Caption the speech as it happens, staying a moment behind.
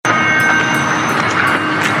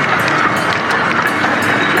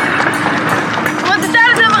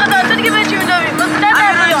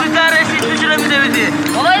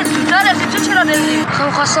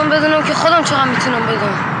خواستم بدونم که خودم چقدر میتونم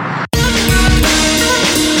بدونم.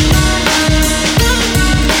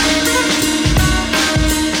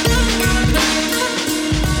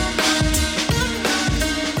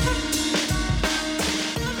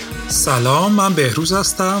 سلام، من بهروز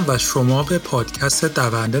هستم و شما به پادکست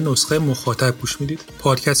دونده نسخه مخاطب گوش میدید.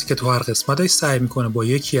 پادکستی که تو هر قسمتش سعی میکنه با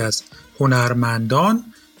یکی از هنرمندان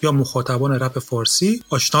یا مخاطبان رپ فارسی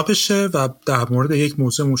آشنا بشه و در مورد یک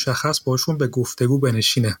موضوع مشخص باشون به گفتگو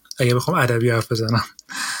بنشینه، اگه بخوام ادبی حرف بزنم.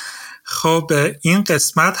 خب این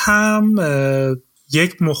قسمت هم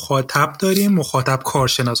یک مخاطب داریم، مخاطب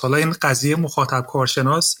کارشناس. حالا این قضیه مخاطب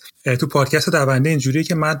کارشناس تو پادکست دونده اینجوریه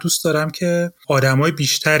که من دوست دارم که آدمای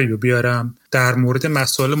بیشتری رو بیارم در مورد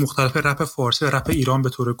مسائل مختلف رپ فارسی و رپ ایران به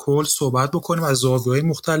طور کل صحبت بکنیم از زاویه‌های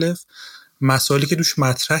مختلف، مسائلی که دوش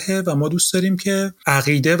مطرحه و ما دوست داریم که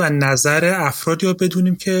عقیده و نظر افرادی رو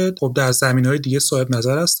بدونیم که خب در زمینه‌های دیگه صاحب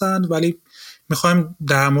نظر هستن، ولی میخوایم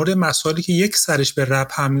در مورد مسائلی که یک سرش به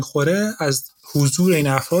رپ هم میخوره از حضور این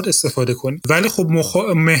افراد استفاده کنیم. ولی خب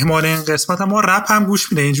مهمان این قسمت ما رپ هم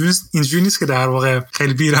گوش میده، اینجوری نیست که در واقع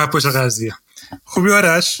خیلی بی رپ باشه قضیه. خوبی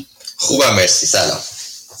آرش؟ خوبم، مرسی.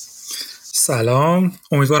 سلام،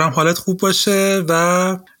 امیدوارم حالت خوب باشه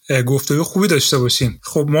و گفتگو خوبی داشته باشیم.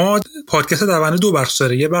 خب ما پادکست دونده دو بخش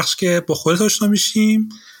داره، یه بخش که با خودت آشنا میشیم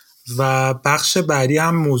و بخش بعدی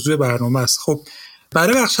هم موضوع برنامه است. خب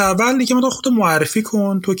برای بخش اول دیگه ما خودت معرفی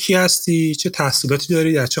کن، تو کی هستی، چه تحصیلاتی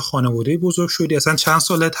داری، در چه خانواده‌ای بزرگ شدی، اصلا چند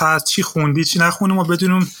سالت هست، چی خوندی چی نخوندی، ما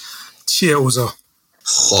بدونیم چیه اوضاع.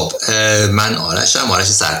 خب من آرش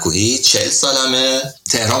سرکوهی، 40 سالمه،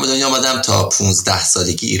 تهران به دنیا آمدم، تا 15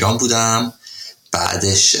 سالگی ایران بودم،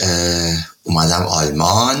 بعدش اومدم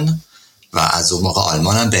آلمان و از اون موقع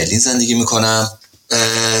آلمانم برلین زندگی میکنم.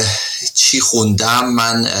 چی خوندم؟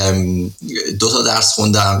 من 2 درس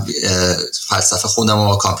خوندم، فلسفه خوندم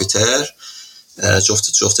و کامپیوتر،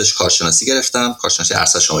 جفتش کارشناسی گرفتم، کارشناسی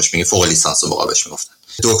ارشد شماش میگه، فوق لیسانس و مقابلش میگفتن.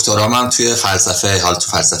 دکترام هم توی فلسفه، حالا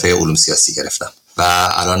تو فلسفه علوم سیاسی گرفتم و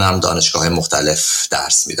الانم دانشگاه مختلف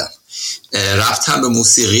درس میدم. ربطم به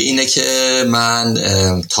موسیقی اینه که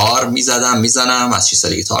من تار میزنم از 6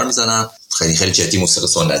 سالگی تار میزنم، خیلی خیلی جدی، موسیقی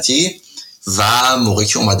سنتی. و موقعی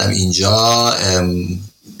که اومدم اینجا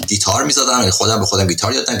گیتار میزدم، یعنی خودم به خودم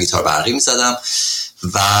گیتار یادم، گیتار برقی میزدم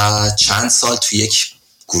و چند سال توی یک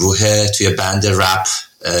گروه، توی بند رپ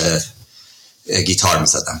گیتار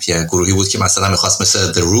میزدم. یه گروهی بود که مثلا میخواست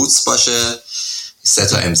مثل The Roots باشه، 3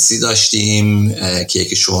 تا MC داشتیم که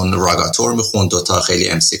یکیشون راگاتور میخوند، 2 تا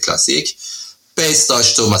خیلی MC کلاسیک، بیس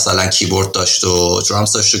داشت و مثلا کیبورد داشت و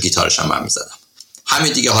درامز داشت و گیتارش هم من میزدم.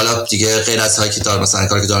 همین دیگه. حالا دیگه غیر از هایی که مثلا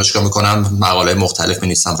کاری که دانشگاه میکنم، مقاله مختلف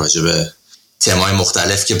می‌نویسم راجع به تمای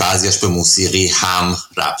مختلف که بعضیش به موسیقی هم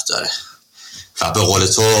ربط داره و به قول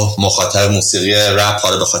تو مخاطب موسیقی رپ،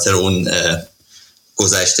 حالا به خاطر اون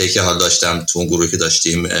گذشته‌ای که حال داشتم تو اون گروهی که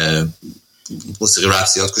داشتیم، موسیقی رپ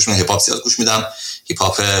زیاد گوش میدم، هیپ هاپ زیاد گوش میدم، هیپ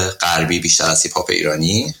هاپ غربی بیشتر از هیپ هاپ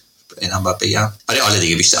ایرانی، اینم باید بگم، ولی حالا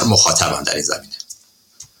دیگه بیشتر مخاطبم در این زمینه.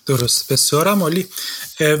 درست، بسیار عالی.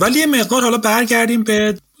 ولی یه مقدار حالا برگردیم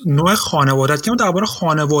به نوع خانوادت، که ما درباره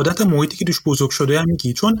خانوادت محیطی که توش بزرگ شده هم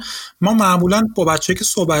میگی، چون ما معمولا با بچه‌ای که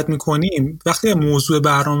صحبت میکنیم وقتی به موضوع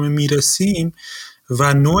برنامه میرسیم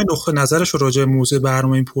و نوع نقطه نظرش رو راجع به موضوع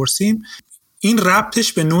برنامه میپرسیم، این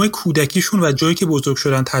ربطش به نوع کودکیشون و جایی که بزرگ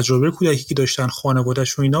شدن، تجربه کودکی که داشتن،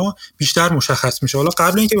 خانواده‌شون، اینا بیشتر مشخص میشه. حالا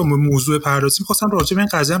قبل اینکه به موضوع پردازیم خواستم راجع به این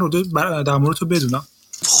قضیه رو در مورد تو بدونم.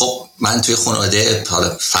 خب من توی خانواده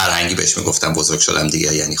حالا فرهنگی بهش میگفتم بزرگ شدم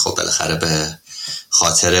دیگه، یعنی خب بالاخره به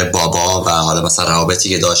خاطر بابا و حالا مثلا روابطی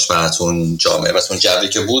که داشت و تون جامعه و تون جوی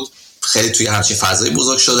که بود، خیلی توی همچین فضایی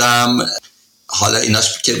بزرگ شدم. حالا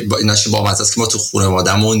ایناش با مزه است که ما تو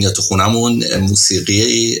خانواده‌مون یا تو خونمون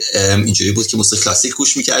موسیقی اینجوری بود که موسیقی کلاسیک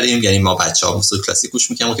گوش می‌کردیم، یعنی ما بچه‌ها موسیقی کلاسیک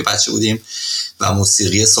گوش می‌کردیم که بچه بودیم، و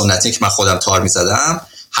موسیقی سنتی که من خودم تار می‌زدم،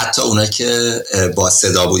 حتی اونایی که با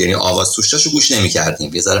صدا بود، یعنی آواز توش داشت، گوش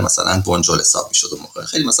نمی‌کردیم، یه ذره مثلا بنجل حساب می‌شد اون موقع،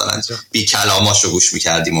 خیلی مثلا بی کلاماشو گوش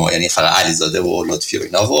می‌کردیم و یعنی فقط علیزاده و لطفی و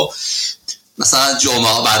اینا. و مثلا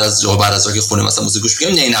جمعه بعد از که خونه مثلا موسیقی گوش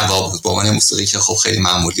می‌کردیم، نینوا بود، با من موسیقی که خب خیلی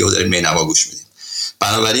معمولیه و داریم نینوا گوش می‌دیم.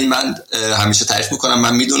 بنابراین من همیشه تعریف می‌کنم،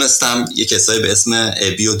 من میدونستم یه کسایی به اسم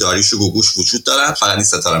ابی و داریوش و گوگوش وجود دارن، فقط این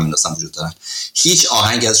ستاره می‌دونستم وجود دارن، هیچ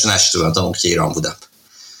آهنگی ازشون نشنیده بودم تا موقعی که ایران بودم.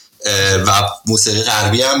 و موسیقی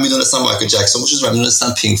غربی هم میدونستم مایکل جکسون وجود داره و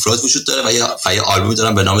میدونستم پینک فلوید وجود داره و یه آلبومی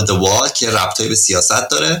دارم به نام The Wall که ربطایی به سیاست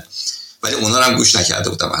داره، ولی اونا رو هم گوش نکرده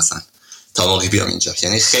بودم اصلا تا موقعی بیام اینجا.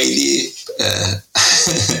 یعنی خیلی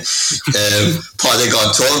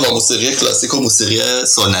پادگانتور با موسیقی کلاسیک و موسیقی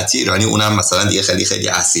سنتی ایرانی، اونم مثلا دیگه خیلی خیلی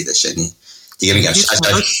اسیدش، یعنی دیگه میگم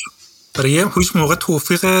برای هیچ موقع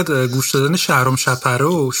توفیق گوش دادن شهرام شپره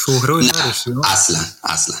و شهره نداشتیم؟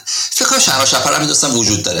 اصلا فکر کنم شهرام شپره هم دوستان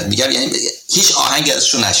وجود داره، میگم یعنی هیچ آهنگی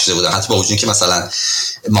ازشون نشیده بودم، حتی با وجودی که مثلا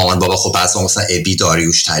مامان بابا خب بعضی مثلا ابی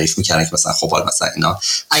داریوش تعریف میکردن که مثلا خب حال مثلا اینا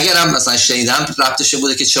اگرم مثلا شنیدم ربطش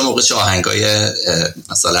بوده که چه موقع چه آهنگای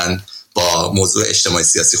مثلا با موضوع اجتماعی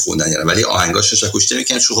سیاسی خوندن، یعنی ولی آهنگاشو گوش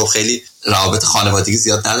نمی‌کردم چون خب خیلی روابط خانوادگی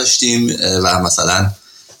زیاد نداشتیم و مثلا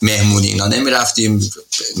مهمونی اینا نمیرفتیم.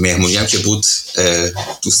 مهمونی هم که بود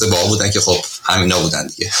دوست بابا بودن که خب همینا بودن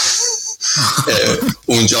دیگه.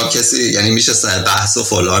 اونجا کسی یعنی میشه بحث و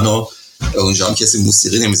فلان و اونجا هم کسی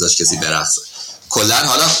موسیقی نمیذاشت کسی برقصه. کلا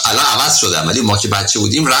حالا الان عوض شدم ولی ما که بچه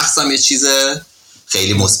بودیم رقص هم یه چیز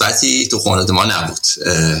خیلی مثبتی تو خانواده ما نبود.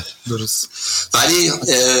 درست. ولی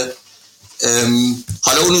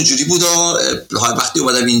حالا اون اونجوری بود و وقتی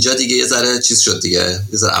اومدم اینجا دیگه یه ذره چیز شد دیگه،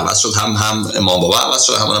 یه ذره عوض شد. هم امام بابا عوض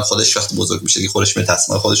شد، هم خودش وقتی بزرگ میشه دیگه خودش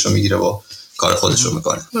تصمیم خودش رو میگیره و کار خودش رو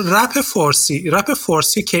میکنه. رپ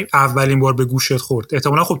فارسی که اولین بار به گوشت خورد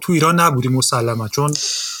احتمالاً خب تو ایران نبودی مسلما، چون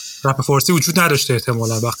رپ فارسی وجود نداشته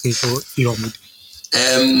احتمالاً وقتی تو ایران بودی.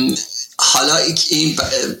 حالا این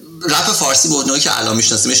رپ فارسی بود نوعی که الان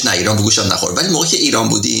میشناسیمش نه ایران به گوشم نخورد، ولی موقعی که ایران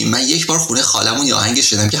بودیم من یک بار خونه خالمون یه آهنگ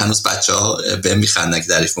شنیدم که هنوز بچه‌ها بهم میخندن که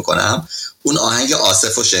تعریف میکنم. اون آهنگ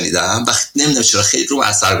آصف رو شنیدم و نمیدونم چرا خیلی رو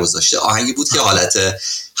اثر گذاشته. آهنگی بود که حالت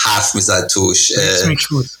حرف میزد توش،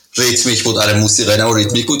 ریتمیک بود. آره موسیقی نه و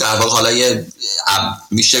ریتمیک بود. در واقع حالا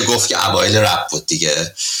میشه گفت که اوایل رپ بود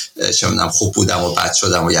دیگه. چه میدونم خوب بودم و بد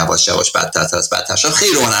شدم و یواش یواش بدتر شدم.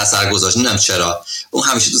 خیلی رو من اثر گذاشت، نمیدونم چرا اون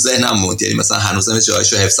همیشه تو ذهنم موند، یعنی مثلا هنوزم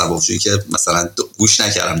جایشو حفظم با وجودی که مثلا گوش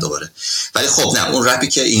نکردم دوباره. ولی خب نه اون رپی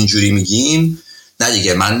که اینجوری میگیم نه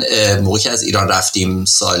دیگه. من موقعی که از ایران رفتیم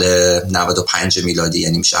سال 95 میلادی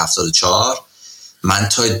یعنی میشه 74، من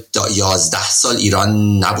تا 11 سال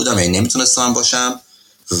ایران نبودم، یعنی نمیتونستم باشم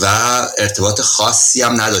و ارتباط خاصی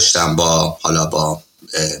هم نداشتم با حالا با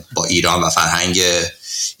ایران و فرهنگ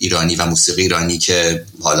ایرانی و موسیقی ایرانی که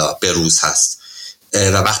حالا به روز هست.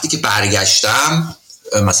 و وقتی که برگشتم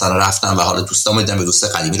مثلا رفتم و حالا دوستامو دیدم، به دوست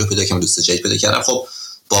قدیمی رو پیدا کردم، دوست جدید پیدا کردم، خب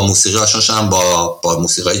با موسیقی آشنا شدم، با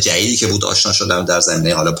موسیقی جدیدی که بود آشنا شدم در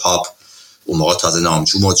زمینه حالا پاپ. اون موقع تازه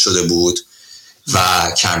نامجو مد شده بود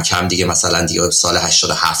و کم کم دیگه مثلا دیگه سال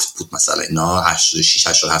 87 بود مثلا اینا 86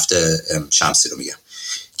 87 شمسی رو میگم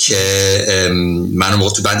که من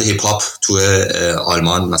موقع تو بند هیپ هاپ تو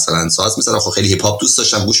آلمان مثلا ساز می‌زدم. خب خیلی هیپ هاپ دوست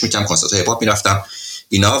داشتم، گوش می‌کردم، کنسرت هیپ هاپ میرفتم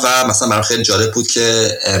اینا و مثلا برام خیلی جالب بود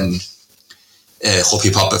که خب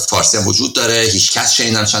هیپ هاپ فارسی هم وجود داره. هیچ کس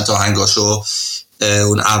شنیدم چند تا آهنگاشو.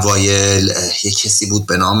 اون اوایل یه کسی بود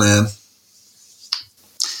به نام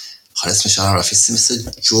حالا اسمش هم رفیسی مثل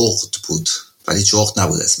جغد بود ولی جغد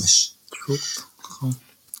نبود اسمش.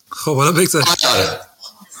 خب حالا بگذار.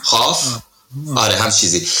 آره هم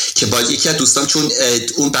چیزی که با یکی از دوستام، چون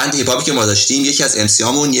اون بند هیپ هاپی که ما داشتیم یکی از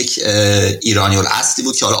امسیامون یک ایرانی الاصلی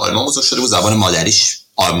بود که حالا آلمان بزرگ شده بود، زبان مادریش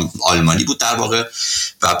آلمانی بود در واقع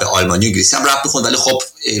و به آلمانی و انگلیسی هم رپ می‌خوند، ولی خب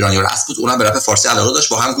ایرانی الاصل بود، اونم به رپ فارسی علاقه داشت.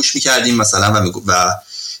 با هم گوش می‌کردیم مثلا و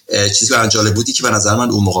چیزی برام جالب بودی که به نظر من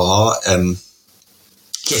اون موقع‌ها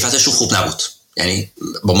کیفیتشون خوب نبود، یعنی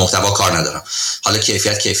با محتوا کار ندارم، حالا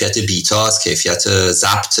کیفیت بیتاست، کیفیت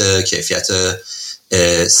ضبط، کیفیت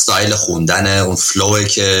استایل خوندن، اون فلوه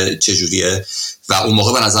که چجوریه و اون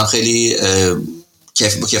موقع به نظرم خیلی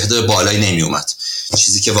کیفیت بالایی نمی اومد،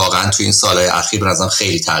 چیزی که واقعا تو این سالهای اخیر به نظرم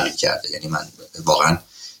خیلی تغییر کرده. یعنی من واقعا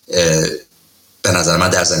به نظر من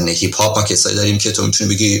در زمینه هیپ هاپ ما کسایی داریم که تو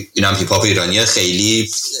میتونی بگی اینم هیپ هاپ ایرانیه،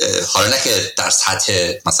 خیلی حالا نه که در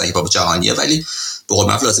سطح مثلا هیپ هاپ جهانیه ولی به قول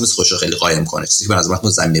معروف لازم است خودش رو خیلی قایم کنه، چیزی که به نظر من تو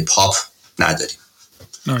زمینه پاپ نداریم.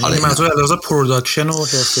 حالا منظور علاوه پروداکشن و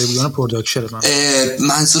حرفه‌ای بودن پروداکشن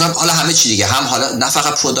منظورم حالا همه چی دیگه، هم حالا نه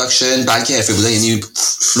فقط پروداکشن بلکه حرفه‌ای بودن، یعنی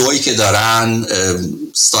فلویی که دارن،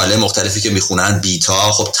 استایل مختلفی که میخونن،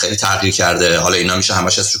 بیتا خب خیلی تغییر کرده. حالا اینا میشه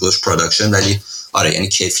همش اسمش گذاشت پروداکشن، ولی آره یعنی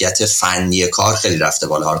کیفیت فنی کار خیلی رفته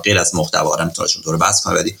بالا، غیر از محتوا رو میتونم چون دور بحث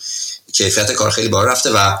کنم، ولی کیفیت کار خیلی بالا رفته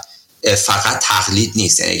و فقط تقلید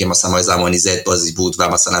نیست. یعنی اگه مثلا ما زمانی زد بازی بود و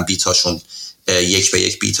مثلا بیتاشون یک به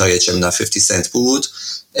یک بیتای چه میدونم 50 سنت بود،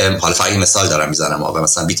 حالا فقط مثال دارم میزنم و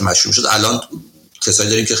مثلا بیت مشهور شد. الان کسایی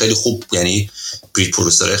داریم که خیلی خوب، یعنی بیت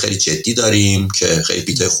پرودوسرای خیلی جدی داریم که خیلی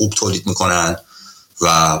بیتای خوب تولید میکنن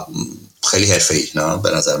و خیلی حرفه‌ای. نه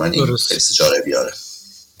به نظر من این خیلی جالب بیاره.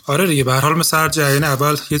 آره دیگه، به هر حال مثلا جریان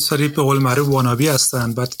اول یه سری به قول معروف وانابی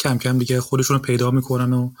هستن، بعد کم کم دیگه خودشونو پیدا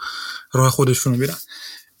میکنن و راه خودشونو میرن.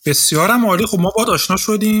 بسیارم عالی. خب ما باهات آشنا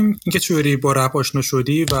شدیم، اینکه چوری با رپ آشنا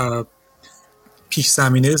شدی و پیش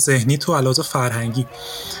زمینه ذهنی تو علاوه فرهنگی.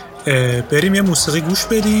 بریم یه موسیقی گوش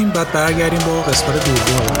بدیم بعد برگردیم با قسمت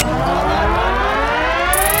دوم.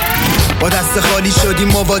 با دست خالی شدیم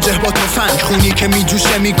مواجه با تفنگ، خونی که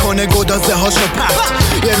میجوشه میکنه گدازه هاشو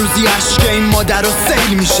پرت. یه روزی عشق این مادر رو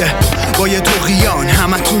سیل میشه، با یه طغیان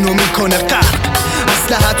همتونو میکنه غرق.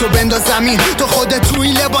 اسلحه‌تو بنداز زمین، تو خودت تو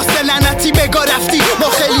این لباس لعنتی بگا رفتی. ما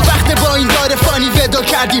خیلی وقت با این دار فانی ودا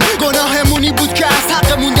کردیم، گناهمونی بود که از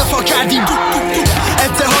حقمون دفاع کردیم.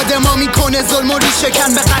 اتحاد ما میکنه ظلم و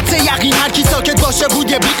ریشه‌کن به قطع یقین. هر کی ساکت باشه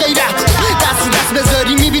بود یه بی غیرت. دست رو دست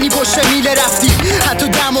بذاری میبینی پشت میله رفتی، حتی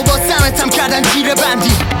دم و باسمتم کردن گیره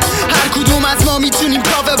بندی. هر کدوم از ما میتونیم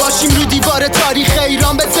کاوه باشیم، رو دیوار تاریخ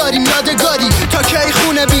ایران بذاریم یادگاری. تا کی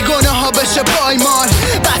خونه بیگناه ها بشه پایمال،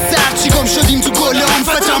 بس هرچی گم شدیم تو گل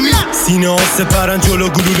آمفتامین. سینه ها سپرن جلو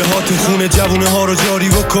گلوله ها، تو خونه جوونه ها رو جاری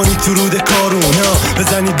بکنید تو رود کارون.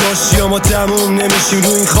 بزنید داشتی ما تموم نمیشیم،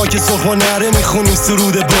 رو این خاک سرخ ما نره میخونیم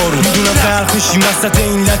سرود بارون. میدونم غرق میشیم وسط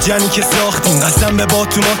این لجنی که ساختیم، قسم به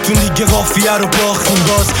باتوناتون دیگه قافیه رو باختیم.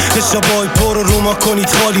 باز خشابای پر رو ما کنید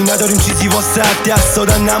خالی، نداریم چیزی واسه دست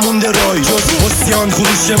دادن نمونده رای جز حسیان.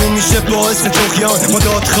 خروشمون میشه باعث طغیان، ما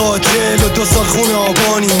دادخواه 42 سال خونه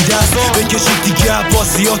آبانیم. دست بکشید دیگه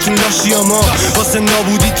عباسیاتون لاشی ما، واسه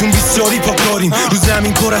نابودیتون بیساری پاکاریم. رو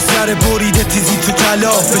زمین پر از سر بریده تیزی تو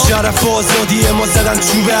تلاف، به شرف آزادی ما زدن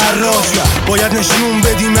چوب عراف. باید نشون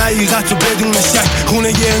بدیم حقیقت رو بدون شک، خونه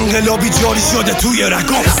یه انقلابی جاری شده توی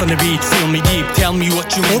رگام.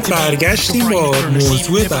 خب برگشتیم با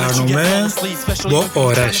موضوع برنامه با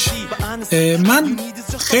آرش. من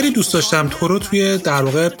خیلی دوست داشتم تو رو توی در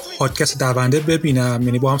واقع پادکست دونده ببینم،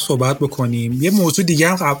 یعنی با هم صحبت بکنیم. یه موضوع دیگه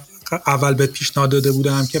هم اول بهت پیشنهاد داده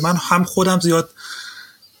بودم که من هم خودم زیاد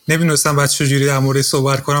نمی‌دونستم بعد چجوری در مورد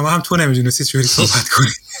صحبت کنم، هم تو نمی‌دونستی چجوری صحبت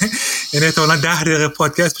کنی. یعنی احتمالاً 10 دقیقه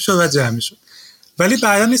پادکست میشد و جمع میشد. ولی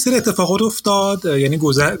بعدا یه سری اتفاقات افتاد، یعنی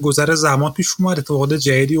گذر زمان پیش اومد، اتفاقات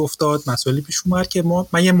جدیدی افتاد، مسائلی پیش اومد که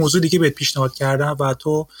من یه موضوع دیگه بهت پیشنهاد کردم و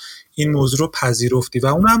تو این موضوع رو پذیرفتی و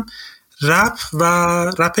اونم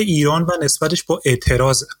رپ ایران و نسبتش با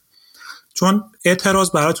اعتراض. چون اعتراض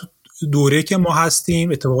برای دوره که ما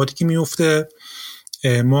هستیم، اتفاقاتی که میفته،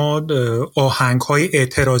 ما آهنگ‌های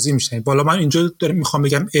اعتراضی میشنیم. والا من اینجا میخوام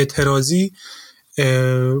بگم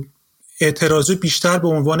اعتراضی بیشتر به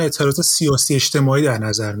عنوان اعتراض سیاسی اجتماعی در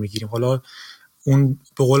نظر میگیریم. حالا اون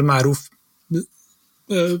به قول معروف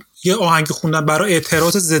یه آهنگ خوندن برای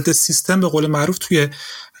اعتراض ضد سیستم به قول معروف توی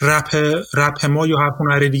رپ ما یا هر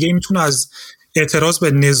هنر دیگه میتونه از اعتراض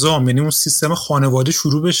به نظام، یعنی اون سیستم خانواده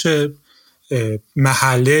شروع بشه،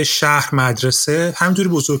 محله، شهر، مدرسه، همینجوری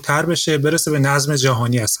بزرگتر بشه برسه به نظم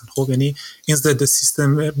جهانی هستن. خب یعنی این ضد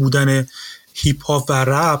سیستم بودن هیپ هاپ و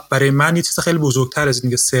رپ برای من یه چیز خیلی بزرگتر از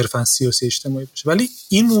اینکه صرفا سیاسی اجتماعی باشه. ولی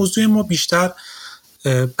این موضوع ما بیشتر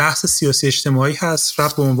بحث سیاسی اجتماعی هست،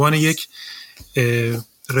 رپ به عنوان یک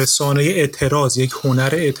رسانه اعتراض، یک هنر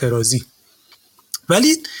اعتراضی.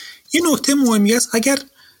 ولی این نکته مهمی است، اگر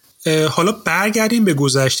حالا برگردیم به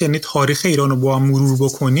گذشته، یعنی تاریخ ایران رو با هم مرور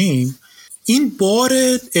بکنیم، این بار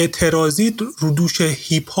اعتراضی رو دوش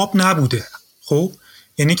هیپ هاپ نبوده. خب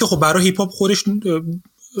یعنی که خب برای هیپ هاپ خودش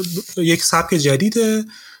یک سبک جدیده.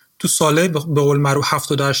 تو ساله به قول معروف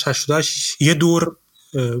 78 88 یه دور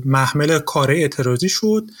محمل کار اعتراضی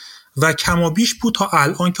شد و کما بیش بود تا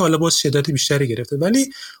الان که حالا باز شدت بیشتری گرفته. ولی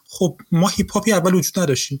خب ما هیپ هاپی اول وجود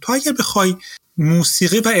نداشتیم. تو اگر بخوای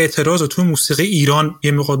موسیقی و اعتراض رو تو موسیقی ایران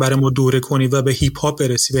یه مقدار برای ما دوره کنی و به هیپ هاپ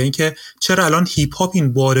برسی و اینکه چرا الان هیپ هاپ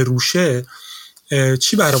این بار روشه،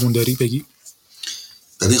 چی برامون داری بگی؟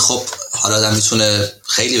 ببین خب حالا آدم میتونه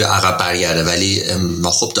خیلی به عقب برگرده، ولی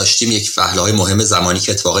ما خب داشتیم یک فصل‌های مهم زمانی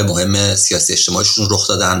که اتفاقای مهم سیاسی اجتماعیشون رخ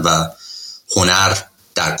دادن و هنر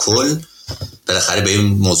در کل بالاخره به این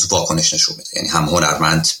موضوع واکنش نشون میده. یعنی هم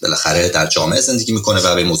هنرمند بالاخره در جامعه زندگی میکنه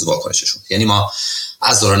و به این موضوع واکنش نشون میده. یعنی ما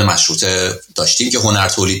از دوران مشروطه داشتیم که هنر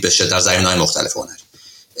تولید بشه در زمینه‌های مختلف هنری.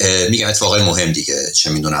 میگم اتفاقای مهم دیگه، چه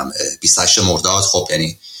میدونم 28 مرداد، خب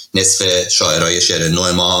یعنی نصف شاعرای شعر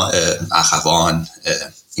نو ما، اخوان،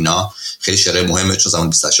 اینا خیلی شعر مهمه چون زمان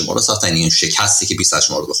 28 مرداد ساختن. این شکستی که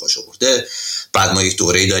 28 مرداد به خودش آورده. بعد ما یک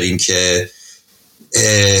دوره‌ای داریم که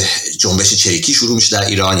جنبش چریکی شروع میشه در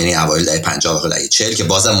ایران، یعنی اوایل دهه 50 و دهه 40 که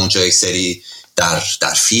بازم اونجا یک سری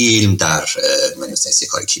در فیلم، در مثلا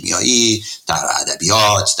کار کیمیایی، در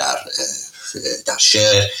ادبیات، در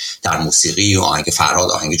شعر، در موسیقی و آهنگ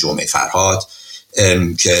فرهاد، آهنگ جمعه فرهاد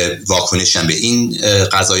که واکنشن به این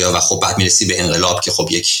قضایا و خب بعد میرسی به انقلاب که خب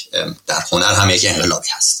یک در هنر هم یک انقلابی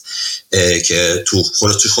هست که تو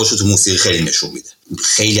خودش تو موسیقی خیلی نشون میده.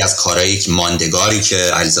 خیلی از کارهایی که ماندگاری که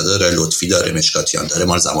علیزاده داره، لطفی داره، مشکاتیان داره،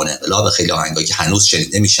 مال زمان انقلاب، خیلی آهنگایی که هنوز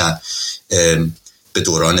شنیده میشن به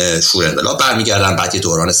دوران شور انقلاب برمیگردن. بعد یه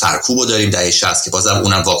دوران سرکوب داریم دهه 60 که بازم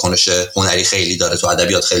اونم واکنش هنری خیلی داره، تو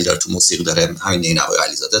ادبیات خیلی داره، تو موسیقی داره، همین نینوای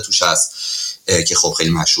علیزاده توش هست که خب خیلی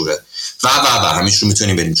مشهوره. و همینجور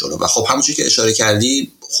میتونیم بریم جلو. و خب همونجوری که اشاره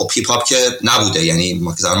کردی، خب هیپ هاپ که نبوده، یعنی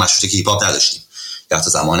ما که زمان مشروطه که هیپ هاپ نداشتیم، یا حتی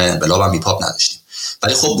زمان انقلاب هم هیپ هاپ نداشتیم،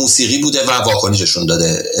 ولی خب موسیقی بوده و واکنششون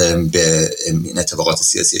داده به این اتفاقات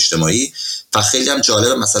سیاسی اجتماعی. و خیلی هم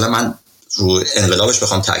جالبه، مثلا من رو انقلابش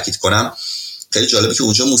بخوام تاکید کنم، خیلی جالبه که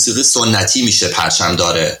اونجا موسیقی سنتی میشه پرچم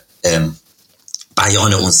داره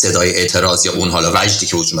بیان اون صدای اعتراض یا اون حالا وجدی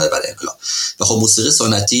که وجود داره برای انقلاب. و خب موسیقی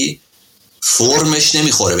سنتی فرمش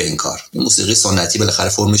نمیخوره به این کار. موسیقی سنتی بالاخره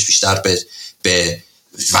فرمش بیشتر به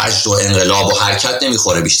وجد و انقلاب و حرکت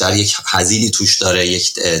نمیخوره، بیشتر یک حزینی توش داره،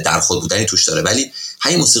 یک در خود بودنی توش داره. ولی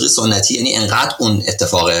همین موسیقی سنتی یعنی انقدر اون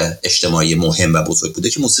اتفاق اجتماعی مهم و بزرگ بوده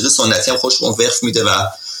که موسیقی سنتی هم خودش اون وقف میده و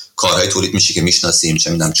کارهای تولید میشه که میشناسیم، چه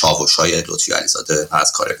میدونم چاوش‌های لطفی علیزاده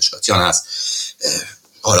از کار اشکاتیان هست،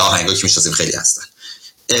 حالا آهنگایی که میشناسیم خیلی هستن.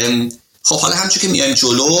 خب حالا همونجوری که میایم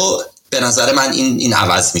جلو به نظر من این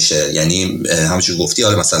عوض میشه، یعنی همونجوری گفتی،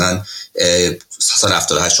 حالا مثلا سال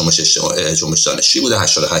 78 جنبش دانشجویی بوده،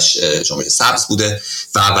 88 جنبش سبز بوده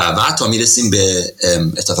و تا میرسیم به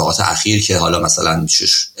اتفاقات اخیر که حالا مثلا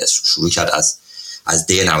شروع کرد از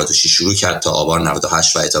دی 96 شروع کرد تا آبان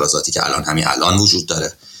 98 و اعتراضاتی که الان وجود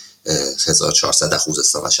داره، 1400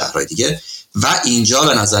 خوزستان و شهرهای دیگه. و اینجا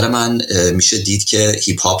به نظر من میشه دید که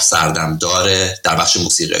هیپ هاپ سردم داره در بخش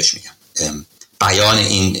موسیقیش، میگم بیان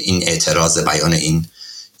این اعتراض، بیان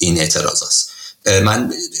این اعتراض است.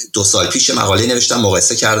 من 2 سال پیش مقاله نوشتم،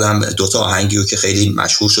 مقایسه کردم 2 تا آهنگی رو که خیلی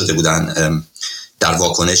مشهور شده بودن در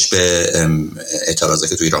واکنش به اعتراضاتی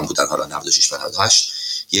که تو ایران بودن، حالا 96 و 98.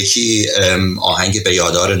 یکی آهنگ به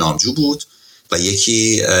یادار نامجو بود و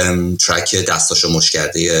یکی ترک دستاشو مش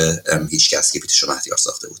کرده هیچ کس که پیتشو مهدیار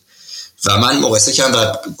ساخته بود. و من مقایسه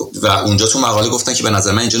کردم و اونجا تو مقاله گفتن که به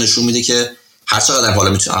نظر من اینجا نشون میده که هر چقدر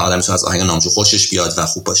حالا آدم میتونه از آهنگ نامجو خوشش بیاد و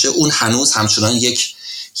خوب باشه، اون هنوز همچنان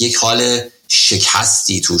یک حال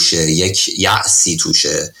شکستی توشه، یک یأسی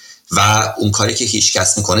توشه و اون کاری که هیچ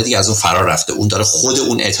کس میکنه دیگه از اون فرار رفته. اون داره خود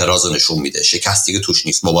اون اعتراض رو نشون میده، شکستی که توش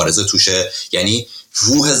نیست، مبارزه توشه، یعنی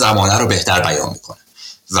روح زمانه رو بهتر بیان میکنه.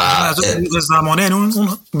 و از اون زمانه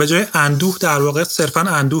اون به جای اندوه در واقع صرفا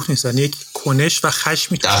اندوه نیست، یعنی یک کنش و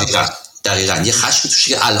خشمی. دقیقاً یه خشمی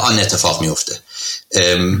توشه که الان اتفاق میفته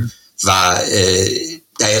و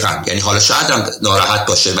دقیقاً یعنی حالا شاید هم ناراحت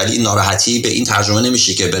باشه، ولی این ناراحتی به این ترجمه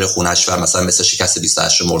نمیشه که بره خونش و مثلا مثل شکست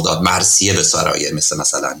 28 مرداد مرثیه به سرایه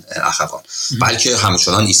مثلا اخوان، بلکه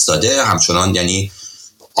همچنان ایستاده، همچنان یعنی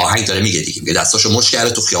آهنگ داره میگه دیگه دستاشو مش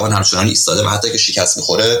کرده تو خیابان، همچنان ایستاده و حتی که شکست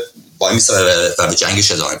میخوره وای میسه و به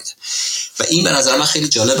جنگش ادامه میده. و این به نظر من خیلی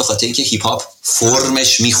جالب به خاطر اینکه هیپ هاپ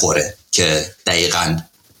فرمش میخوره که دقیقاً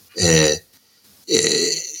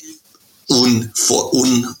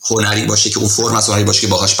اون هنری باشه که اون فرم از هنری باشه که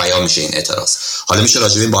باهاش بیان میشه این اعتراض. حالا میشه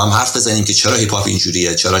راجع به این با هم حرف بزنیم که چرا هیپ هاپ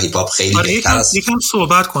اینجوریه، چرا هیپ هاپ خیلی بهتر است. یکم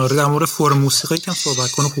صحبت کنه در مورد فرم موسیقی، یکم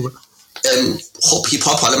صحبت کنه خوبه. خب هیپ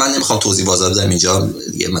هاپ، حالا من نمیخوام توضیح واضح بدم اینجا،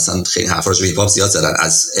 مثلا خیلی حرفا راجع به هیپ هاپ زیاد زدن،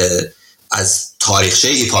 از تاریخچه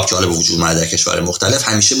هیپ هاپ که حالا به وجود اومده در کشور مختلف،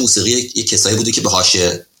 همیشه موسیقی یک کسایی بوده که به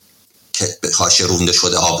حاشیه رونده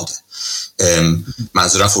شده ها بوده.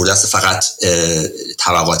 منظورم فرودست فقط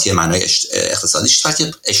طبقاتی معنای اقتصادیش،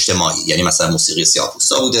 بلکه اجتماعی، یعنی مثلا موسیقی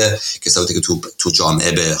سیاه‌پوستا بوده، کسایی بوده که تو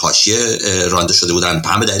جامعه به حاشیه رانده شده بودن،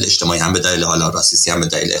 هم به دلیل اجتماعی، هم به دلیل حالا راسیستی، هم به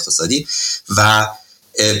دلیل اقتصادی، و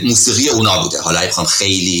موسیقی اونا بوده. حالا بخوام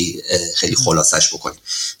خیلی خیلی خلاصش بکنیم.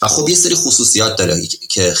 و خب یه سری خصوصیات داره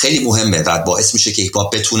که خیلی مهمه و باعث میشه که هیپ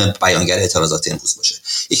هاپ بتونه بیانگر اعتراضات امروز باشه.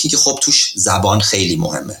 یکی که خب توش زبان خیلی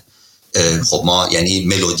مهمه. خب ما یعنی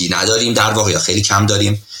ملودی نداریم در واقع، یا خیلی کم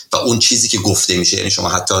داریم، و اون چیزی که گفته میشه، یعنی شما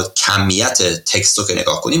حتی کمیت تکست رو که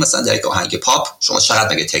نگاه کنیم، مثلا در یک آهنگ پاپ شما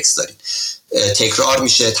چقدر مگه تکست دارین؟ تکرار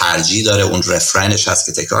میشه، ترجیح داره، اون رفرنش هست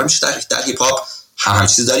که تکرار میشه. در هیپ هاپ هم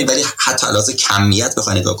چیزی داریم، ولی حتی علاوه کمیت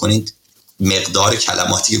بخواید نگاه کنید، مقدار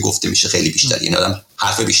کلماتی که گفته میشه خیلی بیشتره، یعنی آدم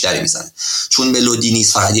حرف بیشتری میزنه، چون ملودی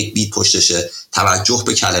نیست، فقط یک بیت پشتشه، توجه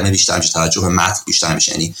به کلمه بیشتر میشه، توجه به متن بیشتر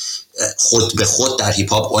میشه. یعنی خود به خود در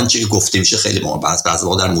هیپ هاپ آنچه که گفته میشه خیلی مهمه. بعضی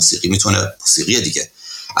وقتا در موسیقی میتونه موسیقی دیگه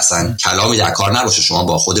اصلا کلامی در کار نباشه، شما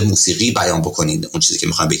با خود موسیقی بیان بکنید اون چیزی که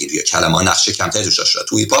میخواین بگید، یا کلمه نقش کمتری توش داره.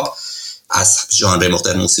 تو هیپ هاپ از ژانر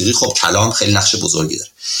مختلف موسیقی خب کلام خیلی نقش بزرگی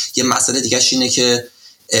داره. یه مسئله دیگه اینه که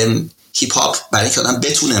هیپ هاپ برای اینکه آدم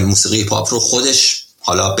بتونه موسیقی هیپ هاپ رو خودش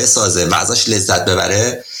حالا بسازه و ازش لذت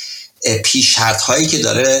ببره، پیش شرط هایی که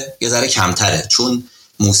داره یه ذره کمتره، چون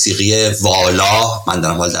موسیقی والا، من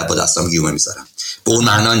دارم حال با دستام گیومه میذارم، به اون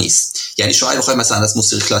معنا نیست. یعنی شما اگه بخواید مثلا از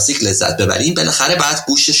موسیقی کلاسیک لذت ببرین، بالاخره بعد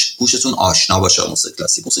گوشتون آشنا باشه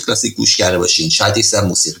موسیقی کلاسیک گوش کرده باشین، شاید یه سر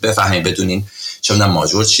موسیقی بفهمین، بدونین چه میدونم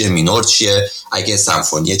ماژور چیه، مینور چیه، اگه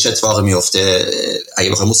سمفونی چه اتفاقی میفته، اگه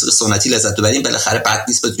بخواید موسیقی سنتی لذت ببریم بالاخره بد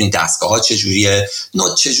نیست بدونید دستگاه‌ها چه جوریه،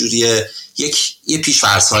 نوت چه جوریه، یه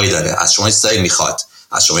پیش‌فرض‌هایی داره، از شما چیزایی میخواد،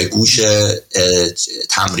 از شما گوش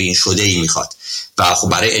تمرین شده‌ای میخواد و خب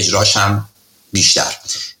برای اجراش هم بیشتر.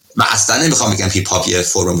 و اصلا نمیخوام بگم هیپ هاپ یه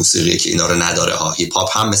فرم موسیقیه که اینا رو نداره ها. هیپ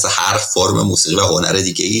هاپ هم مثل هر فرم موسیقی و هنر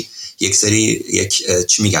دیگه‌ای یک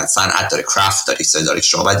چی میگن صنعت داره، کرافت داره، چیزی داره که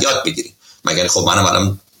شما باید یاد بگیرید. مگر خب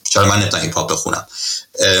منم چرا من نمیتونم هیپ هاپ بخونم؟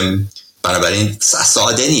 بنابراین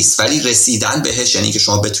ساده نیست، ولی رسیدن بهش یعنی که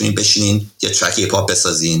شما بتونین بشینین یه ترک هیپ هاپ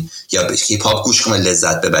بسازین یا هیپ هاپ گوش کنین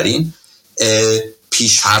لذت ببرین.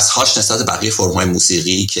 پیش‌فرض‌هاش نسبت به بقیه فرم‌های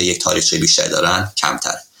موسیقی که یک تاریخچه بیشتر دارن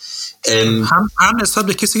کمتره. هم نسبت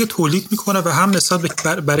به کسی که تولید میکنه و هم نسبت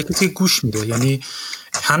برای کسی که گوش میده، یعنی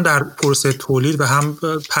هم در پروسه تولید و هم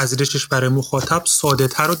پذیرشش برای مخاطب ساده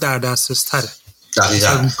تر و در دسترس تره.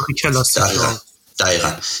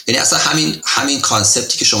 دقیقاً. یعنی اصلا همین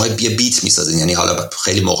کانسپتی که شما یه بیت میسازین، یعنی حالا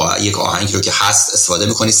خیلی موقع یک آهنگی رو که هست استفاده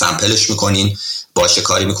میکنی، سمپلش میکنین، باشه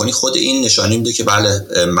کاری میکنی، خود این نشانی میده که بله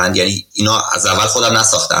من یعنی اینا از اول خودم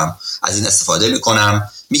نساختم، از این استفاده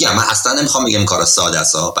میکنم. میگم من اصلا نمیخوام بگم این کارا ساده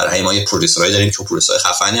است، برای ما یه پرودوسرای داریم که پرودوسرای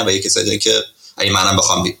خفنی و یه کسایی داریم که اگه منم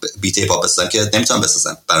بخوام بیت پاپ بسازم که نمیتونم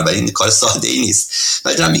بسازم، برای این کار ساده ای نیست.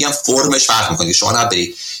 ولی دارم میگم فرمش فرق میکنه. شما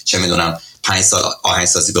نبری چه میدونم 5 سال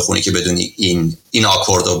آهنگسازی بخونی که بدونی این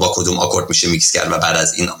آکورد رو با کدوم آکورد میشه میکس کرد و بعد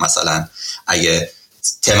از این مثلا اگه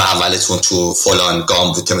تم اولتون تو فلان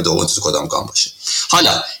گام بود تم دومتون تو کدام گام باشه.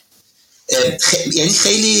 حالا یعنی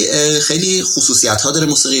خیلی خصوصیت ها داره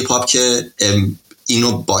موسیقی پاپ که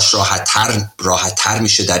اینو باش راحت تر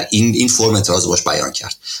میشه در این فرم اعتراض باش بیان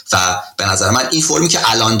کرد. و به نظر من این فرمی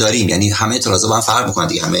که الان داریم، یعنی همه اعتراضا با هم فرق میکنن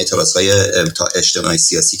دیگه، همه اعتراضهای اجتماعی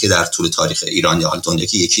سیاسی که در طول تاریخ ایران یا دنیا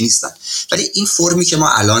که یکی نیستن، ولی این فرمی که ما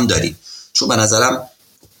الان داریم، چون به نظرم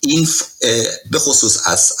این به خصوص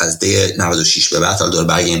از ده 96 به بعد، حالا دور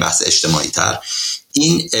برگردیم بحث اجتماعی تر،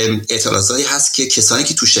 این اعتراضایی هست که کسانی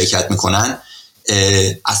که تو شرکت میکنن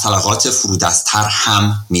از طبقات فرودست‌تر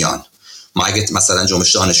هم میان. ما اگه مثلا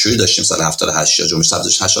جنبش دانشجویی داشتیم سال 78 یا جنبش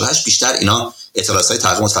تبدیل 88، بیشتر اینا اعتراضهای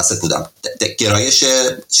تقریبا متوسط بودن. گرایش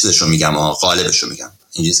چیزشو میگم قالبشو میگم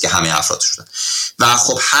اینجوریه که همه افراد شدن. و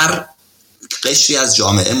خب هر قشری از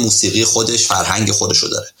جامعه موسیقی خودش، فرهنگ خودشو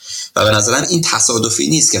داره و به نظرم این تصادفی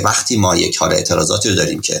نیست که وقتی ما یک حال اعتراضاتی رو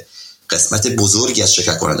داریم که قسمت بزرگی از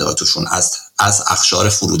شرکت کنندگان توشون از اقشار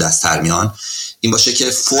فرودست‌تر میان، این باشه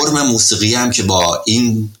که فرم موسیقی هم که با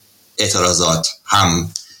این اعتراضات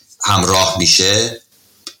همراه میشه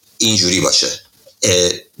اینجوری باشه،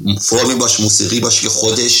 فرمی باشه، موسیقی باشه که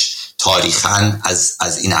خودش تاریخاً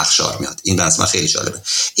از این اقشار میاد. این به نظر من خیلی جالبه.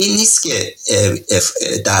 این نیست که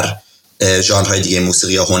در ژانرهای دیگه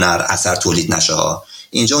موسیقی یا هنر اثر تولید نشه ها.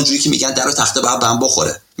 اینجا اونجوری که میگن در و تخته باید بهم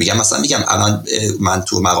بخوره. میگم الان من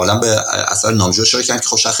تو مقالم به اثر نامجو اشاره کردم که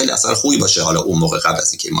خب شاید خیلی اثر خوبی باشه حالا اون موقع قبل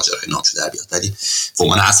از اینکه این ماجرای نامجو در بیاد، ولی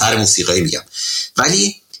فهمان اثر موسیقی میگم،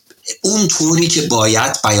 ولی اون طوری که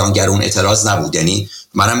باید بیانگر اون اعتراض نبود. یعنی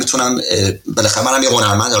منم میتونم بالاخره منم یه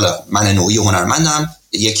هنرمند، حالا من نوعی هنرمندم،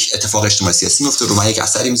 یک اتفاق اجتماعی سیاسی میفته رو من یک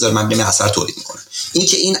اثری میذارم، من بریم اثر تولید میکنم. این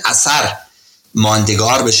که این اثر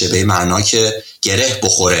ماندگار بشه به معنی که گره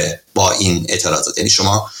بخوره با این اعتراضات، یعنی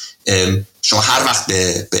شما هر وقت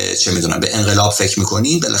به چه میدونم به انقلاب فکر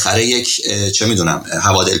میکنین، بالاخره یک چه میدونم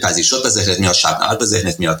هوادل پذیر شد به ذهنت میاد، شبنهار به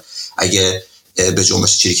ذهنت میاد، اگه به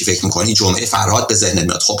جنبش چریکی فکر میکنی جمعه فرهاد به ذهنت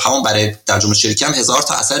میاد. خب همون برای در جنبش چریکی هم 1000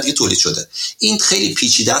 تا اثر دیگه تولید شده. این خیلی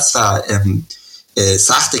پیچیده است و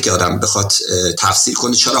سخته که آدم بخواد تفسیر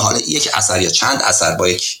کنه چرا حالا یک اثر یا چند اثر با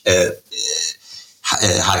یک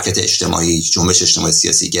حرکت اجتماعی، جنبش اجتماعی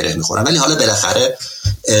سیاسی گره میخورن. ولی حالا بالاخره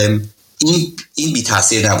این بی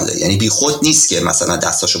تاثیر نبوده، یعنی بی خود نیست که مثلا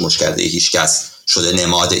دستاشو مشت کرده هیچ کس شده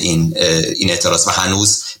نماد این اعتراض و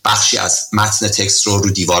هنوز بخشی از متن تکست رو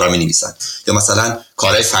دیوارا می نویسن. یا مثلا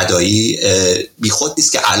کارهای فدایی بی خود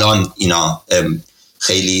نیست که الان اینا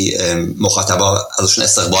خیلی مخاطبا ازشون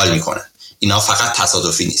استقبال میکنن. اینا فقط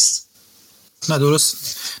تصادفی نیست. نه درست.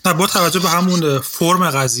 نه با توجه به همون فرم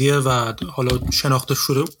قضیه و حالا شناخته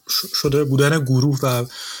شده بودن گروه و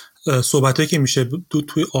صحبتایی که میشه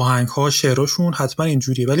توی آهنگ‌ها، شعراشون حتما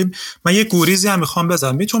اینجوریه. ولی من یه گریزی هم میخوام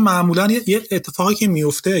بزنم، چون معمولا یه اتفاقی که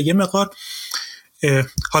میفته یه مقدار،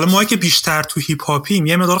 حالا ما که بیشتر تو هیپ هاپیم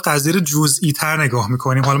یه مقدار قضیه رو جزئی تر نگاه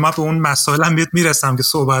میکنیم. حالا من به اون مسائل هم میرسم که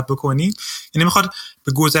صحبت بکنیم. یعنی میخواد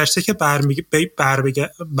به گذشته که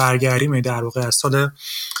برگردیم در واقع از سال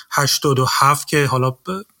 87 که حالا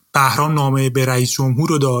بهرام نامه به رئیس جمهور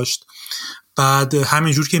رو داشت، بعد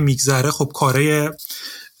همینجور که میگذره خب کاره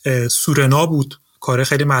سورنا بود کار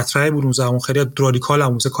خیلی مطرحی بود اون زمان، خیلی رادیکال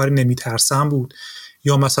هم، کار نمیترسم بود.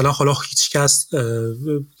 یا مثلا حالا هیچ کس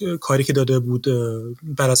کاری که داده بود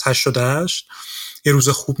بعد از 88 یه روز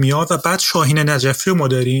خوب میاد. و بعد شاهین نجفی رو ما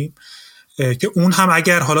داریم که اون هم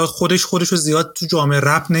اگر حالا خودش رو زیاد تو جامعه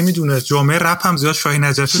رپ نمیدونه، جامعه رپ هم زیاد شاهین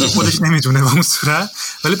نجفی رو خودش نمیدونه به اون صورت،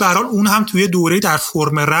 ولی به هر حال اون هم توی دوره در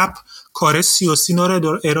فرم رپ کار سیاسی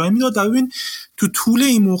رو ارائه میداد. و ببین تو طول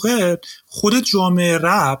این موقع خود جامعه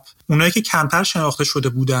رپ، اونایی که کمتر شناخته شده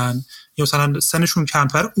بودن یا مثلا سنشون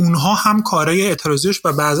کمتر، اونها هم کارهای اعتراضیش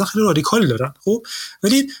و بعضا خیلی رادیکالی دارن. خب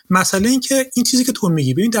ولی مسئله این که این چیزی که تو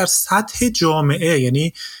میگی، ببین در سطح جامعه،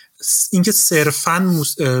 یعنی اینکه صرفاً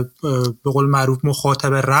به قول معروف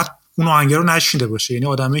مخاطب رپ اون آهنگ رو نشنیده باشه، یعنی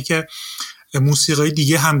آدمی که موسیقی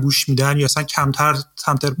دیگه هم گوش میدن یا اصلا کمتر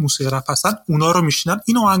سمت موسیقی رپ هستن اونا رو میشنن،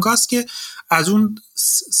 این آهنگ هست که از اون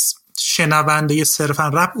شنونده صرفاً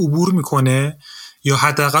رپ عبور میکنه یا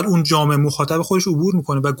حداقل اون جامعه مخاطب خودش عبور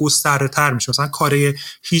میکنه و گسترده‌تر میشه. مثلا کار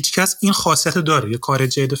هیچ کس این خاصیت داره، یا کار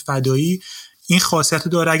جدید فدایی این خاصیت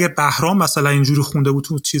داره. اگه بهرام مثلا اینجوری خونده بود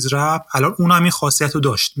تو چیز رپ، الان اون هم این خاصیت رو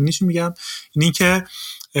داشت. می‌دونی چی میگم؟ این که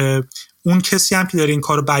اون کسی هم که داره این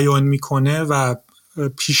کارو بیان میکنه و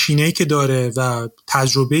پیشینه‌ای که داره و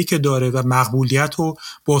تجربه‌ای که داره و مقبولیت و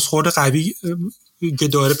بازخورد قوی که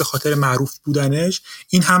داره به خاطر معروف بودنش،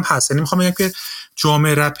 این هم هست. یعنی میخوام بگم که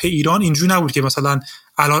جامعه رپ ایران اینجوری نبود که مثلا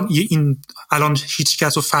الان هیچ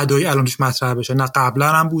کس و فدایی الان توش مطرح بشه، نه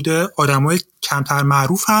قبلا هم بوده، آدمای کمتر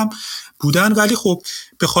معروف هم بودن، ولی خب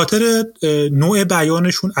به خاطر نوع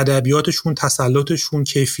بیانشون، ادبیاتشون، تسلطشون،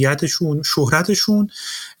 کیفیتشون، شهرتشون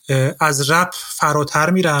از رپ فراتر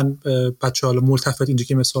میرن بچه‌ها ملتفت اینجا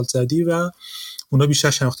که مثال زدی و اونا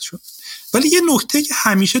بیشتر شناخته شدن. ولی یه نکته که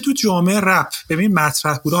همیشه تو جامعه رپ ببین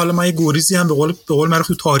مطرح بوده، حالا من یه گریزی هم به قول معروف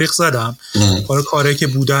تو تاریخ زدم، حالا کاری که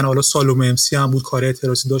بودن، حالا سالومه امسی هم بود، کار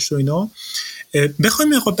اعتراضی داشت و اینا.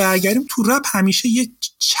 بخوایم برگردیم تو رپ، همیشه یک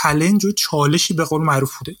چالش و چالشی به قول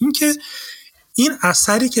معروف بوده، این که این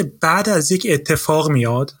اثری که بعد از یک اتفاق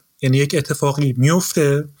میاد، یعنی یک اتفاقی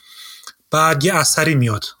میفته بعد یه اثری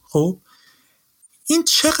میاد، خب این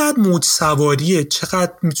چقدر موج سواریه،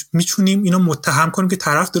 چقدر میتونیم اینو متهم کنیم که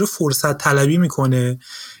طرف داره فرصت طلبی میکنه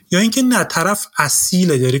یا اینکه نه طرف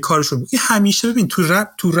اصیله داره کارشو میکنه. این همیشه ببین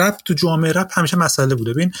تو جامعه رپ همیشه مسئله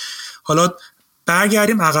بوده. ببین حالا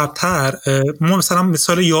برگردیم عقب‌تر، ما مثلا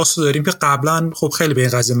مثال یاسو داریم که قبلا خب خیلی به این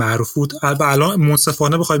قضیه معروف بود، الان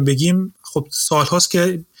منصفانه بخوایم بگیم خب سال‌هاست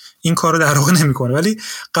که این کارو در واقع نمیکنه، ولی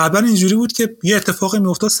قبلا اینجوری بود که یه اتفاقی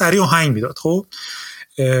میافتاد سریع آهنگ میداد. خب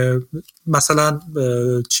مثلا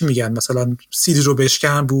چی میگن، مثلا سیدی رو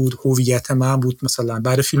بشکن بود، هویت من بود، مثلا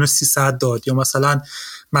برای فیلم 300 داد، یا مثلا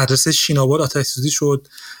مدرسه شیناباد آتش سوزی شد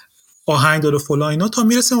آهنگ داد و فلان اینا، تا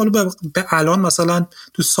میرسیم حالا به الان مثلا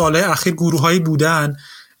تو سالهای اخیر گروهایی بودن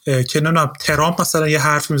که نه ترامپ مثلا یه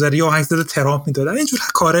حرف میزنه یا آهنگ داده ترامپ میدادن، اینجور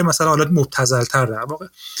کاره مثلا حالت مبتذل‌تر در واقع.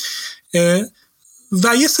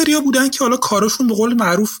 و یه سریا بودن که حالا کاراشون به قول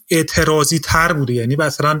معروف اعتراضی تر بوده، یعنی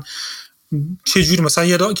مثلا چجوری مثلا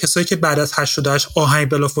یه کسایی که بعد از 88 آهنگ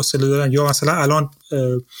بلافاصله دادن، یا مثلا الان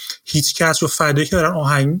هیچ کس رو فردایی که دارن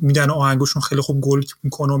آهنگ میدن و آهنگشون خیلی خوب گل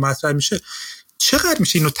میکنه و مطرح میشه، چقدر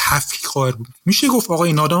میشه اینو تفکیک قائل بود؟ میشه گفت آقا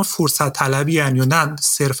این آدم فرصت طلبی ان یا نه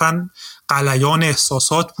صرفا غلیان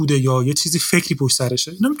احساسات بوده یا یه چیزی فکری پشت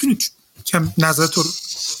سرشه؟ اینا میتونی کم نظرت رو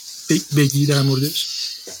بگی در موردش؟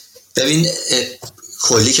 ببین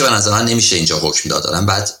کلی که به نظر من نمیشه اینجا حکم دادن،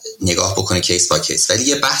 بعد نگاه بکنه کیس با کیس. ولی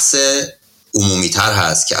یه بحث عمومی تر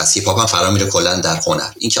هست که از هیپ هاپ هم فرا میره کلا در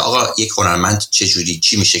هنر، این که آقا یک هنرمند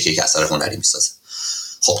چی میشه که یک اثر هنری میسازه.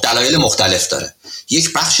 خب دلایل مختلف داره.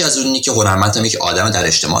 یک بخشی از اونی که هنرمند هم یک آدم در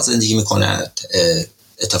اجتماع زندگی میکنه،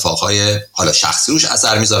 اتفاقهای حالا شخصی روش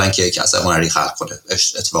اثر میذارن که یک اثر هنری خلق کنه،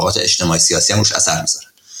 اتفاقات اجتماعی سیاسی هم روش اثر میذارن.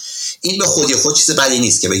 این به خود چیز بدی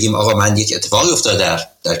نیست که بگیم آقا من یک اتفاقی افتاده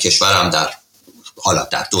در کشورم،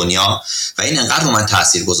 در دنیا و این انقدر رو من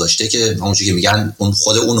تأثیر گذاشته که همونجوری که میگن اون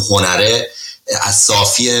هنره از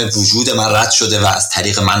صافی وجود من رد شده و از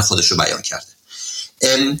طریق من خودش رو بیان کرده.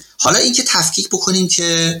 حالا این که تفکیک بکنیم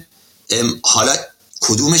که حالا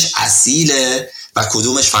کدومش اصیله و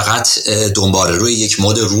کدومش فقط دنبال روی یک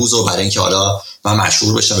مد روز و برای اینکه حالا من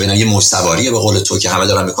مشهور بشم و اینا یه موج سواریه به قول تو که همه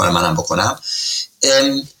دارن میکنن منم بکنم،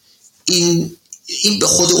 این به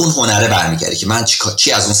خود اون هنره برمیگره که من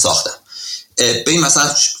چی از اون ساختم. ببین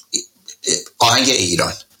مثلا آهنگ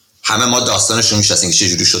ایران، همه ما داستانش رو میشناسیم که چه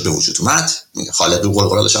جوری شد به وجود اومد. خالد و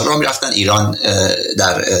قلقلا داشتن راه میرفتن، ایران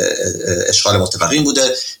در اشغال متفقین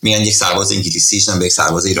بوده، میان یک سرباز انگلیسی به یک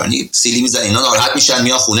سرباز ایرانی سیلی میزنن، اینا ناراحت میشن،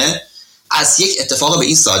 میان خونه، از یک اتفاق به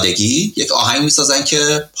این سادگی یک آهنگ میسازن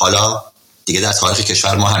که حالا دیگه در تاریخ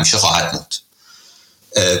کشور ما همیشه خواهد موند.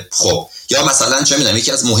 خب یا مثلا چه میدونم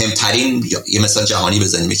یکی از مهمترین، یه مثال جهانی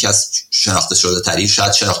بزنیم، یکی از شناخته شده ترین،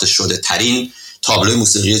 شاید شناخته شده ترین تابلوی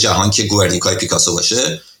موسیقی جهان که گوردینکای پیکاسو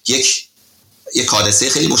باشه، یک حادثه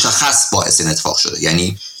خیلی مشخص باعث این اتفاق شده.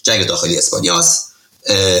 یعنی جنگ داخلی اسپانیاست،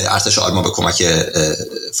 ارتش آلمان به کمک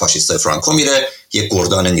فاشیستای فرانکو میره، یک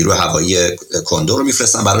گردان نیروی هوایی کندو رو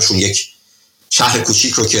میفرستن براشون، یک شهر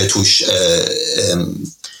کوچیک رو که توش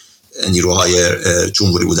نیروهای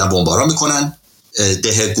جمهوری بودن بمباران میکنن،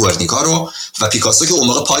 ده گوردینکا رو. و پیکاسو که اون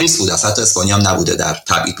موقع پاریس بود، اصلا اسپانیا هم نبوده، در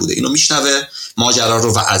تبدیل بوده، اینو میشنوه ماجرا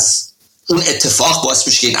رو و از اون اتفاق باعث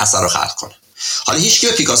میشه که این اثر رو خلق کنه. حالا هیچ کی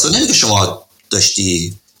به پیکاسو نمیگه شما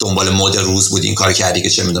داشتی دنبال مد روز بودی این کار کردی که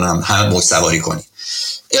چه میدونم همه موج سواری کنی.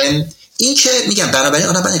 این که میگم بنابراین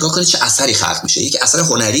آدم باید نگاه کنه چه اثری خلق میشه، یک اثر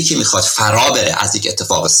هنری که میخواد فرا بره از یک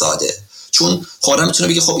اتفاق ساده. چون خودم میتونه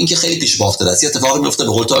بگه خب این که خیلی پیش پا افتاده است، اتفاقی میفته، به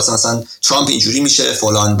قول تو مثلا ترامپ اینجوری میشه،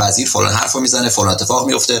 فلان وزیر فلان حرفو میزنه، فلان اتفاق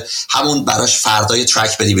میفته، همون براش فردای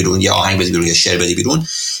ترک بدی بیرون یا آهنگ بدی بیرون یا شعر بدی بیرون.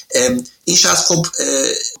 این شخص خب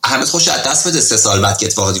اهمیت خوش از دست بده 3 سال بعد که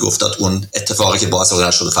اتفاقی گفتاد اون اتفاقی که باعث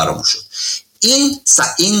هنر شد فراموش شد.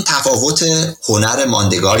 این تفاوت هنر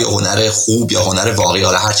ماندگار یا هنر خوب یا هنر واقعی،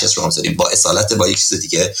 حالا هر چیز رو می‌ذاریم با اصالت با یک چیز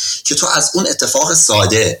دیگه، که تو از اون اتفاق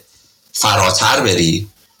ساده فراتر بری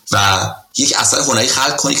و یک اثر هنری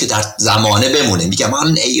خلق کنی که در زمانه بمونه. میگم ما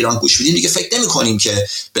ایران گوش میدیم دیگه فکر نمی‌کنیم که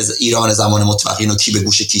به ایران زمان متفقین و کی به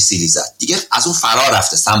گوش کی سیلی زد، دیگه از اون فرا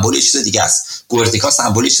رفته، سمبل چیز دیگه است، گوردینکا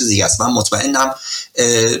سمبل چیز دیگه است. من مطمئنم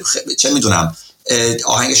چه میدونم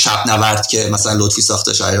آهنگ شب نورد که مثلا لطفی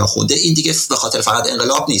ساخته شاعران خونده، این دیگه به خاطر فقط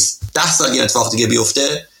انقلاب نیست، 10 سال این اتفاق دیگه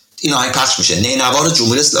بیفته این آهنگ پخش میشه. نینوار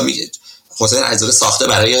جمهوری اسلامی حسین علیزاده ساخته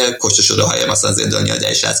برای کشته شده های مثلا زندانیان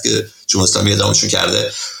دهه 60 که جمهوری اسلامی اعدامشون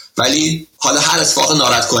کرده، ولی حالا هر اتفاق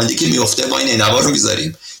ناراحت کننده که میفته ما این نینوار رو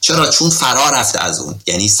میذاریم. چرا؟ چون فرا رفته از اون،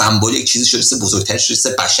 یعنی سمبل یک چیزی شده، بزرگتر شده،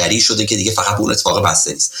 بشری شده که دیگه فقط به اون اتفاق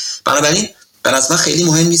بسته نیست. بنابراین به نظر من خیلی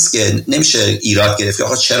مهم نیست که نمیشه ایراد گرفت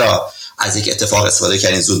آقا چرا از یک اتفاق استفاده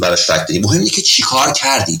کردین زود براش ترک دادی. مهم اینه که چیکار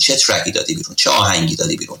کردی، چه ترکی دادی بیرون، چه آهنگی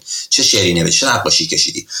دادی بیرون، چه شعری نوشتی، چه نقاشی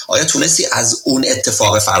کشیدی، آیا تونستی از اون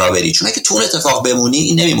اتفاق فرا بری؟ چون اگه تو اون اتفاق بمونی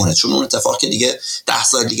این نمیمونه، چون اون اتفاق که دیگه 10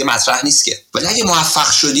 سال دیگه مطرح نیست که. ولی اگه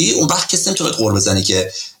موفق شدی اون وقت کسی نمیتونه قور بزنه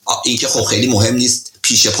که این که خب خیلی مهم نیست،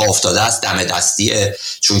 پیش پا افتاده است، دم دستیه،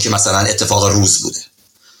 چون که مثلا اتفاق روز بوده.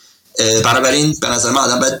 بنابراین به نظر من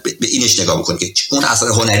آدم باید به اینش نگاه بکنه که اون اثر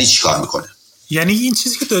هنری چیکار میکنه. یعنی این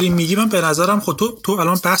چیزی که داریم میگی من به نظرم خود تو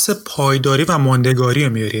الان بحث پایداری و ماندگاری رو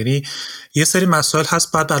میاری، یعنی یه سری مسائل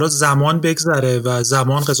هست بعد برای زمان بگذره و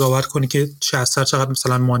زمان قضاوت کنی که چه اثر چقدر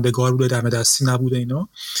مثلا ماندگار بوده، دم دستی نبوده اینا.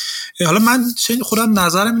 حالا من خودم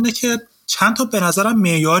نظرم اینه که چند تا به نظرم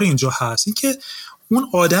معیار اینجا هست، این که اون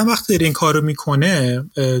آدم وقتی داره این کارو میکنه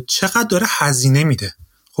چقدر داره هزینه میده.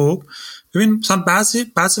 خب ببین مثلا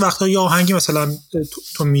بعضی وقتا یه آهنگی مثلا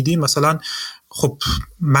تو میدی مثلا خب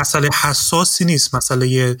مسئله حساسی نیست،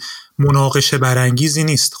 مسئله مناقشه برانگیزی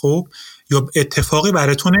نیست، خب یا اتفاقی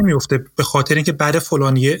برای تو نمیفته به خاطر اینکه بعد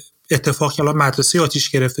فلان یه اتفاقی الان مدرسه آتیش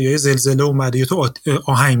گرفته یا یه زلزله اومده یا تو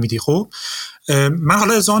آهنگ میدی. خب من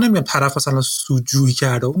حالا ازا نمیگم طرف مثلا سودجویی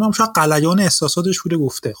کرده، اونم شاید غلیان احساساتش بوده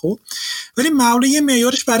گفته، خب ولی معامله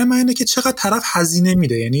معیارش برای من اینه که چقدر طرف هزینه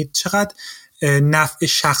میده، یعنی چقدر نفع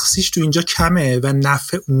شخصیش تو اینجا کمه و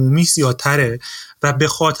نفع عمومی زیادتره و به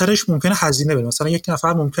خاطرش ممکنه هزینه بده. مثلا یک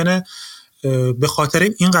نفر ممکنه به خاطر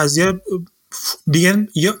این قضیه دیگه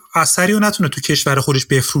یه اثری رو نتونه تو کشور خودش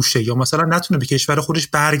بفروشه یا مثلا نتونه به کشور خودش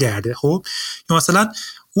برگرده، خب یا مثلا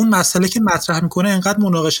اون مسئله که مطرح میکنه انقدر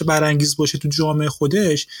مناقشه برانگیز باشه تو جامعه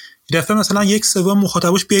خودش یه دفعه مثلا 1/3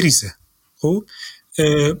 مخاطبش بریزه. خب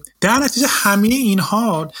در نتیجه همه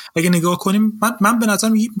اینها اگه نگاه کنیم من به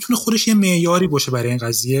نظرم میتونه خودش یه معیاری باشه برای این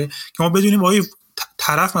قضیه که ما بدونیم آیا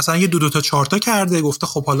طرف مثلا یه 2 تا 4 تا کرده گفته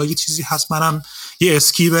خب حالا یه چیزی هست منم یه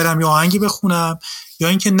اسکی برم یا آهنگی بخونم، یا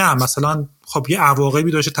اینکه نه مثلا خب یه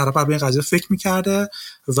عواقبی داشته طرف به این قضیه فکر میکرده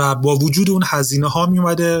و با وجود اون هزینه ها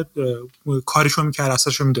میومده کارشو میکرد،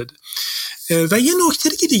 اثرشو میداده. و یه نکته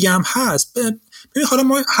دیگه هم هست، ببین حالا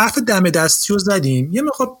ما حرف دم دستی رو زدیم، یه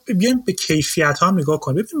میخواد بیایم به کیفیت ها نگاه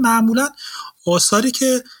کنیم. ببین معمولا آثاری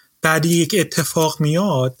که بعد یک اتفاق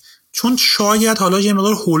میاد چون شاید حالا یه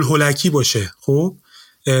مقدار هولکی باشه، خب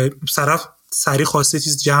طرف سریع خواسته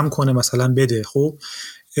چیز جمع کنه مثلا بده، خب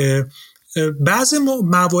بعضی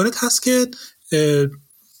موارد هست که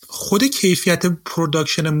خود کیفیت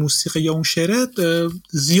پروداکشن موسیقی یا اون شعر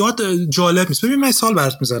زیاد جالب نیست. ببین مثال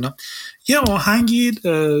برات میزنم، یه آهنگی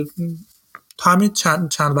تا همین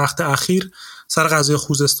چند وقت اخیر سر قضیه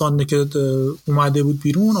خوزستان که اومده بود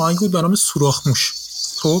بیرون، آهنگی بود به نام سوراخ موش.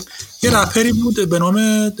 خب یه رپری بود به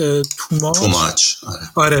نام توماچ.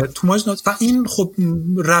 آره توماچ. و این خب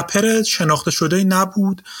رپر شناخته شده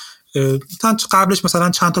نبود. قبلش مثلا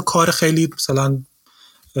چند تا کار خیلی مثلا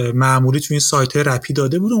معمولی توی این سایت رپی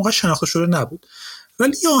داده بود، اونقدر شناخته شده نبود،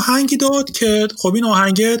 ولی یه آهنگی داد که خب این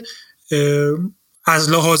آهنگ از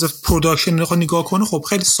لحاظ پروداکشن نگاه کنه خب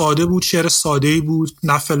خیلی ساده بود، شعر ساده‌ای بود،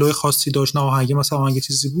 نه فلو خاصی داشت، نه آهنگ مثلا آهنگ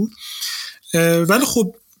چیزی بود، ولی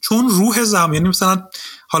خب چون روح زمان، یعنی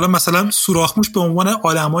مثلا سوراخ‌موش به عنوان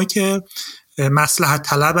آدمایی که مصلحت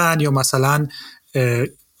طلبن یا مثلا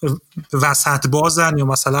وسط بازن یا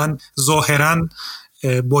مثلا ظاهرا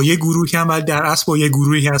با یه گروهی هم ولی در اصل با یه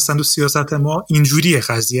گروهی هستن تو سیاست ما، اینجوریه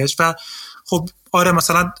قضیهش. و خب آره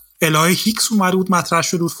مثلا الهه هیکس اومده بود مطرح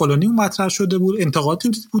شده بود، فلانی اون مطرح شده بود،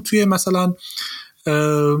 انتقادی بود توی مثلا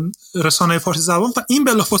رسانه فارسی زبان، و این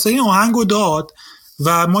بلافاصله این آهنگو داد.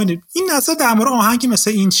 و ما این نظر در مورد آهنگی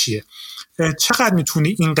مثل این چیه؟ چقدر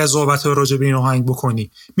میتونی این قضاوت رو راجع به این آهنگ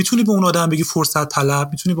بکنی؟ میتونی به اون آدم بگی فرصت طلب،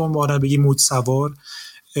 میتونی به اون آدم بگی موج سوار؟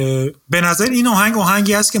 به نظر این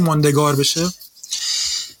آهنگی هست که ماندگار بشه؟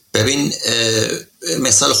 ببین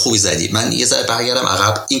مثال خوبی زدی. من یه ذره برگردم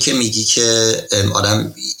عقب. این که میگی که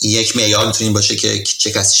آدم یک معیار میتونه باشه که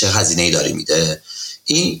چه کسی چه هزینه‌ای داره میده،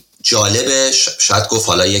 این جالبه. شاید گفت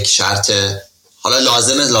حالا یک شرط، حالا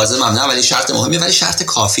لازم هم نه، ولی شرط مهمه، ولی شرط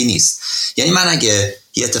کافی نیست. یعنی من اگه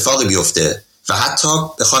یه اتفاقی بیفته و حتی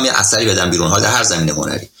بخوام یه اثری بدم بیرون، حالا در هر زمینه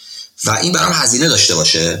هنری، و این برام هزینه داشته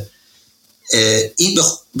باشه، این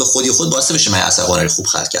به خودی خود باعث بشه من اثر هنری خوب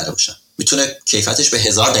خلق کرده باشم. میتونه کیفیتش به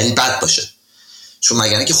 1000 دلیل بد باشه. چون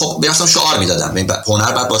مگر که خب میرفتم شعار میدادم،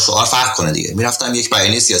 هنر بعد با شعار فرق کنه دیگه. میرفتم یک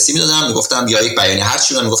بیانیه سیاسی میدادم، میگفتم یا یک بیانیه هر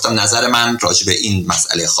چی، میگفتم نظر من راجع به این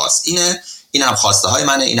مسئله خاص اینه، اینم خواسته های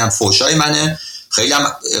منه، اینم فحشای منه. خیلی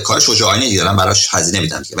هم کار شجاعانه دیگه، دارم براش هزینه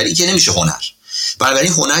میدم دیگه، ولی این که نمیشه هنر.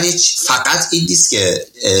 بنابراین هنر فقط این نیست که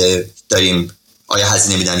داریم آیا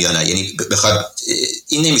هزینه میدم یا نه، یعنی بخواد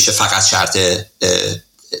این نمیشه فقط شرط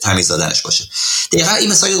تمیز دادنش باشه. دقیقاً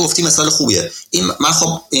این مثالی گفتی مثال خوبیه. این من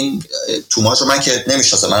خب این توماچ رو من که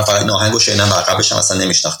نمیشناسم، من فقط این آهنگو شنیدم و قبلش اصلا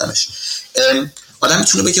نمیشناختمش. آدم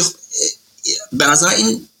میتونه بگه به نظر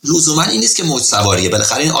این لزوما این نیست که موج سواریه،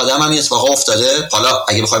 بالاخره این آدم هم این اتفاقا افتاده. حالا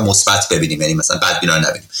اگه بخوایم مثبت ببینیم، یعنی مثلا بدبینا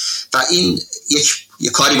نبینیم، و این یک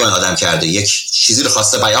کاری با این آدم کرده، یک چیزی رو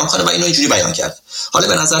خواسته بیان کنه و اینو اینجوری بیان کرده. حالا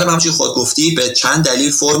به نظر من همونجوری خود گفتی به چند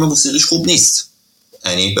دلیل فرم موسیقیش خوب نیست،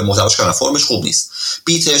 یعنی به محتواش کردن فرمش خوب نیست،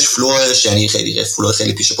 بیتش، فلوش، یعنی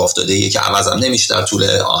خیلی پیش پا افتاده‌ایه که عوضم نمیشه در طول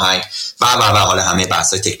آهنگ و حالا همه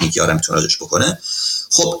بحث‌های تکنیکی ها رو میتونه راجعش بکنه.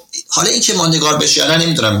 خب حالا این که ماندگار بشه یا نه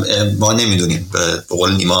نمیدونم، ما نمیدونیم. به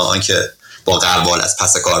قول نیما آن که با غربال از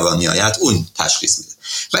پس کاروان میآید اون تشخیص میده.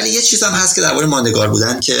 ولی یه چیز هم هست که درباره ماندگار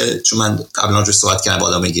بودن که چون من قبلا روش صحبت کردم با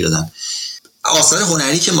آدم گیردم، آثار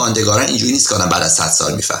هنری که ماندگارن اینجوری نیست که آدم بعد از 100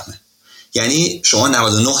 سال میفهمه. یعنی شما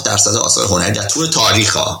 99% آثار هنری در طول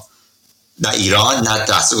تاریخ ها در ایران، نه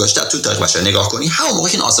دست گذاشته در طول تاریخ بشر نگاه کنی، همون موقع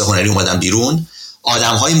که این آثار هنری اومدن بیرون،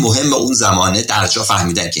 آدم‌های مهم اون زمانه در جا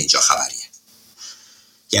فهمیدن که اینجا خبریه.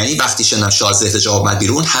 یعنی وقتی شنیدم شازده احتجاب اومد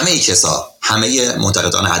بیرون، همه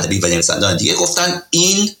منتقدان ادبی و نویسندگان دیگه گفتن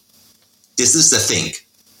این this is the thing.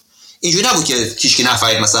 اینجوری نبود که هیچکی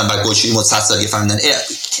نفهمید مثلا بعد گلچینی مد 100 سال فهمیدن.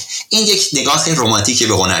 این یک نگاه خیلی رمانتیکه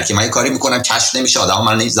به هنر که من کاری میکنم کشف نمیشه، آدم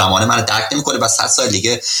من زمانه من درک نمیکنه و 100 سال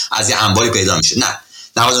دیگه از یه انباری پیدا میشه. نه،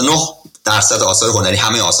 99% آثار هنری،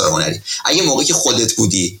 همه آثار هنری، اگه موقعی که خودت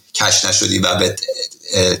بودی کشف نشدی و به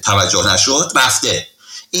توجه نشد رفته.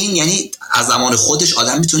 این یعنی از زمان خودش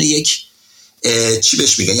آدم میتونه یک چی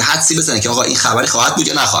بهش میگن، یه حدسی بزنه که آقا این خبری خواهد بود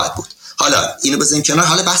یا نخواهد بود. حالا اینو بزنیم کنار.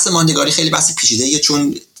 حالا بحث ماندگاری خیلی بحث پیچیده‌ایه،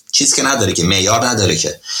 چون چیز که نداره که معیار نداره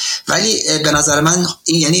که، ولی به نظر من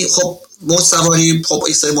این یعنی خب موج سواری، خب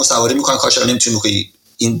این سری مسواری میکنن کارش رو نمیتونی بکنی،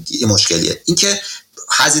 این یه مشکلیه. این که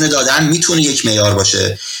هزینه دادن میتونه یک معیار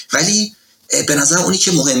باشه، ولی به نظر اونی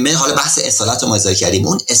که مهمه، حالا بحث اصالت رو ما ذکر کردیم،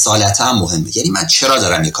 اون اصالت هم مهمه. یعنی من چرا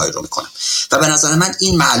دارم یه کاری رو میکنم و به نظر من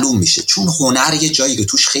این معلوم میشه، چون هنر یه جایی که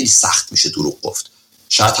توش خیلی سخت میشه دروغ گفت،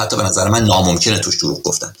 شاید حتی به نظر من ناممکنه توش دروغ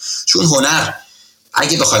گفتن. چون هنر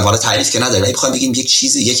اگه بخوایم حالا تعریف که نداره، اگه بخوایم بگیم یک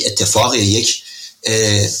چیزی، یک اتفاق، یک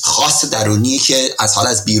خاص درونی که از حال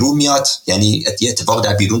از بیرون میاد، یعنی یه اتفاق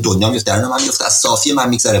در بیرون دنیا میفته، درون من میفته، از صافی من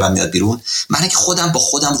میگذره و میاد بیرون. من اگه خودم با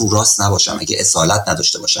خودم رو راست نباشم، اگه اصالت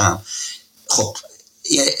نداشته باشم، خب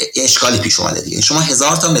یه اشکالی پیش اومده دیگه. شما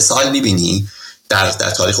 1000 تا مثال میبینی در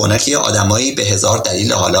تاریخ هنر که آدمایی به 1000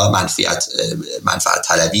 دلیل، حالا منفعت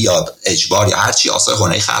طلبی یا اجبار یا هر چی، آثار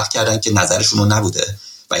هنری خلق کردن که نظرشون رو نبوده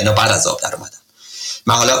و اینا بعد از آب در اومدن.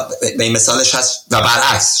 من حالا به این مثالش هست و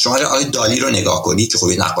برعکس شما آقای دالی رو نگاه کنید که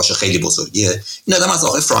خب یه نقاش خیلی بزرگیه. این آدم از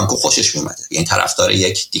آقای فرانکو خوشش میومده، یعنی طرفدار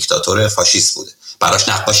یک دیکتاتور فاشیست بوده، براش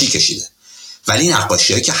نقاشی کشیده، ولی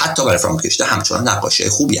نقاشیایی که حتی برای فرانکو کشیده همچنان نقاشیای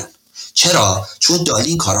خوبی هستند. چرا؟ چون دالی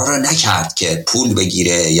این کارا رو نکرد که پول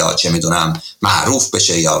بگیره یا چه میدونم معروف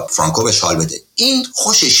بشه یا فرانکو بهش حال بده. این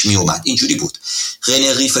خوشش میومد، اینجوری بود.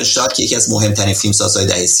 رنه ریفنشتادت که یکی از مهمترین فیلمسازهای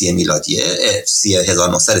دهه 30 میلادیه،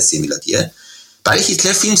 1930 میلادیه، برای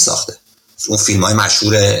هیتلر فیلم ساخته. اون فیلم‌های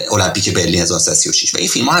مشهور المپیک برلین 1936 و این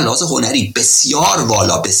فیلم‌ها از لحاظ هنری بسیار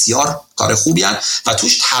والا، بسیار کار خوبی هستند و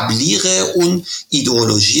توش تبلیغ اون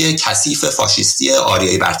ایدئولوژی کثیف فاشیستی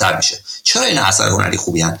آریایی برتر میشه. چرا این اثر هنری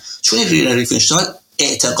خوبی هستند؟ چون ریفنشتادت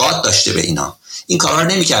اعتقاد داشته به اینا. این کارا رو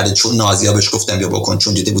نمی‌کرده چون نازی‌ها بهش گفتن بیا بکن،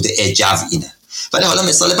 چون دیده بوده جو اینه. ولی حالا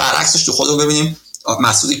مثال برعکسش تو خودمون ببینیم،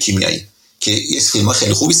 مسعود کیمیایی که یه فیلم‌های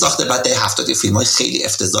خیلی خوبی ساخته، بعد دهه 70 فیلم‌های خیلی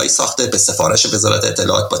افتضاحی ساخته به سفارش وزارت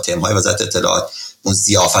اطلاعات با تم‌های وزارت اطلاعات، اون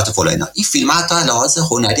ضیافت و فلان اینا. این فیلم‌ها حتی لحاظ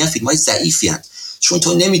هنری فیلم‌های ضعیفی هستند، چون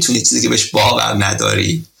تو نمیتونی چیزی که بهش باور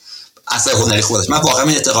نداری اصلا هنری خوب باشه. من واقعا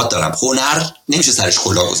این اعتقاد دارم هنر نمیشه سرش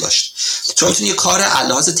کلاه گذاشت. تو میتونی یه کار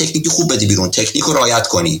لحاظ تکنیکی خوب بدی بیرون، تکنیک رو رعایت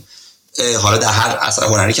کنی. حالا در هر اثر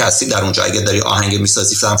هنری که هستی، در اونجا اگه داری آهنگ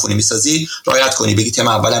میسازی، سمفونی میسازی، رعایت کنی، بگی تم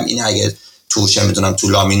اولم اینه، اگه تو چه میدونم تو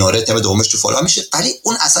لا مینوره تم دومش تو فلا میشه، ولی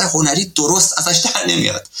اون اثر هنری درست ازش در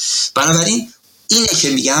نمیاد. بنابراین اینه که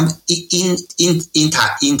میگم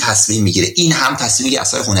این تصمیم میگیره، این هم تصمیم میگیره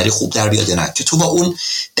اثر هنری خوب در بیاد نه، که تو با اون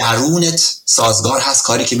درونت سازگار هست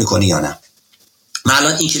کاری که میکنی یا نه. من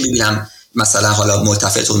الان این که میبینم مثلا حالا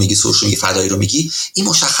ملتفت رو میگی، سروش رو میگی، فدایی رو میگی، این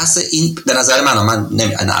مشخصه، این به نظر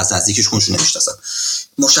من از نزدیکش کنشون نمیشناسم،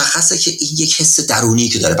 مشخصه که این یک حس درونی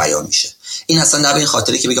که داره بیان میشه. این اصلا نه به این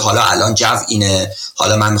خاطره که بگه حالا الان جو اینه،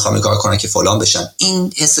 حالا من میخوام این کار کنم که فلان بشم.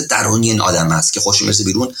 این حس درونی این آدم است که خوش میرسه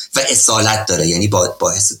بیرون و اصالت داره، یعنی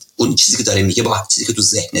با حس اون چیزی که داره میگه با چیزی که تو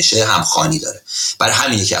ذهنشه همخوانی داره. برای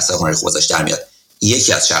همینه که اصلا هنر خوب ازش در میاد.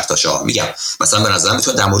 یکی از شرطاشا میگم مثلا به نظرم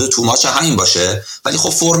میتونه در مورد تو ماچ همین باشه، ولی خب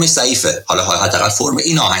فرمش ضعیفه. حالا حداقل فرم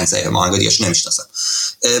این آهنگ ضعیفه، ما آهنگ دیگه‌اش نمیشناسم.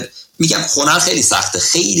 میگم هنر خیلی سخته،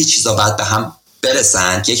 خیلی چیزا باید به هم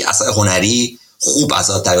برسن که یک اثر هنری خوب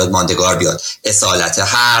از در یاد ماندگار بیاد. اصالت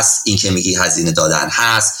هست، این که میگی هزینه دادن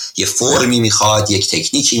هست، یه فرمی میخواد، یک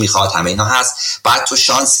تکنیکی میخواد، همه اینا هست. بعد تو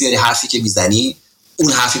شانس بیاری حرفی که میزنی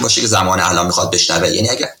اون حرفی باشه که زمان الان میخواد بشنوه. یعنی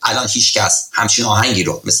اگه الان هیچ کس همچین آهنگی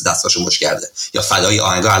رو مثل دستاشو مش کرده یا فدای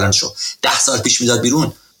آهنگا الان شو 10 سال پیش میداد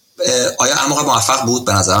بیرون، آیا اون موقع موفق بود؟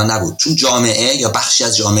 به نظر من نبود، چون جامعه یا بخشی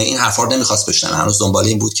از جامعه این حرفا رو نمیخواست بشنوه. هنوز دنبال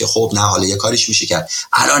این بود که خب نه حالا یه کاریش میشه کرد.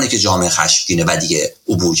 الانی که جامعه خشمگینه و دیگه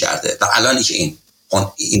عبور کرده و الانی که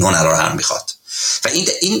این هنر رو هم میخواد و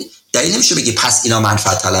این دلیل نمیشه بگی پس اینا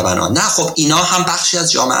منفعت طلبن. نه، خب اینا هم بخشی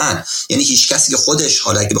از جامعه ان. یعنی هیچ کسی که خودش،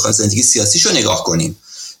 حالا اگه بخوایم زندگی سیاسیشو نگاه کنیم،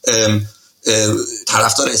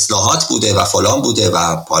 طرفدار اصلاحات بوده و فلان بوده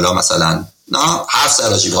و حالا مثلا نه حرف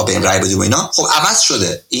سراجی ها به این رأی بدیم و اینا، خب عوض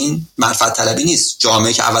شده. این منفعت طلبی نیست.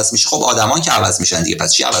 جامعه که عوض میشه، خب آدمان که عوض میشن دیگه.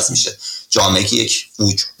 پس چی عوض میشه؟ جامعه که یک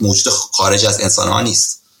موجود خارج از انسان ها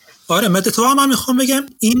نیست. آره، اتفاقا من میخوام بگم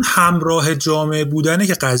این همراه جامعه بودنه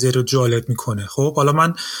که قضیه رو جالب میکنه. خب حالا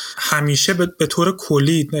من همیشه به طور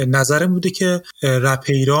کلی نظرم بوده که رپ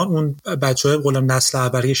ایران، اون بچهای قولم نسل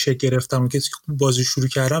اولیه شکل گرفتن، اون کسی که بازی شروع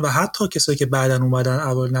کردن و حتی کسایی که بعدن اومدن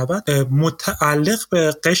اول 90 متعلق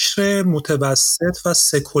به قشر متوسط و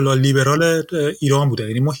سکولار لیبرال ایران بوده.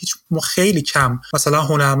 یعنی ما خیلی کم مثلا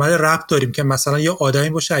هنرمند رپ داریم که مثلا یه آدمی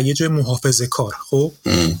باشه از یه جای محافظه‌کار، خب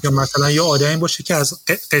یا مثلا یه آدمی باشه که از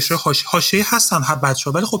قشر حاشیه هستن هر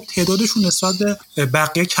بچه‌ها، ولی خب تعدادشون نسبت به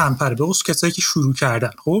بقیه کمتره، به خصوص کسایی که شروع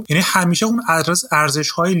کردن. خب یعنی همیشه اون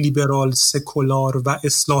ارزش‌های لیبرال، سکولار و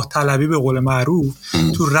اصلاح طلبی به قول معروف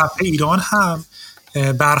تو رپ ایران هم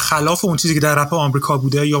برخلاف اون چیزی که در رپ آمریکا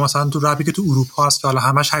بوده یا مثلا تو رپی که تو اروپا هست که حالا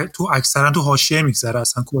همش تو اکثرا تو حاشیه میگذره،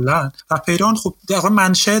 اصلا کلا رپ ایران خب در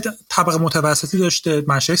منشأ طبقه متوسطی داشته،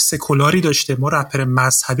 منشأ سکولاری داشته. ما رپر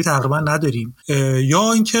مذهبی تقریبا نداریم،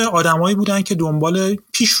 یا اینکه آدمایی بودن که دنبال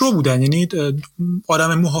پیشرو بودن، یعنی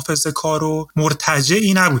آدم محافظه‌کار و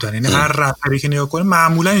مرتجعی نبودن. یعنی هر رپری که نگاه کنه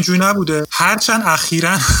معمولا اینجوری نبوده، هرچند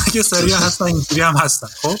اخیراً که سری هستن اینجوری هم هستن.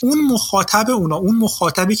 خب اون مخاطب اونا، اون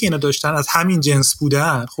مخاطبی که اینا داشتن از همین جنس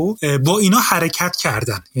بودن، خب با اینا حرکت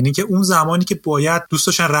کردن. یعنی که اون زمانی که باید دوست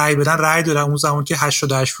داشتن رأی بدن رأی دادن، اون زمانی که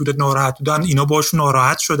 88% ناراحت بودن اینا باشون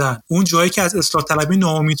ناراحت شدن، اون جایی که از اصلاح طلبی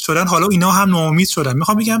ناامید شدن حالا اینا هم ناامید شدن.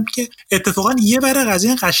 میخوام بگم که اتفاقا یه بره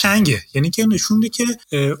قضیه قشنگه، یعنی که نشون میده که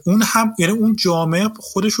اون هم، یعنی اون جامعه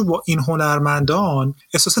خودش رو با این هنرمندان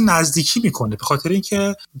احساس نزدیکی میکنه، به خاطر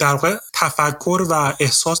اینکه در واقع تفکر و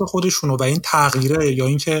احساس خودشونو و این تغییره یا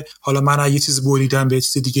اینکه حالا من یه چیز بریدم به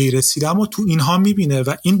چیز دیگه رسیدم و تو اینها میبینه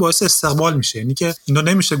و این باعث استقبال میشه. یعنی که اینا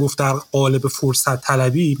نمیشه گفت در قالب فرصت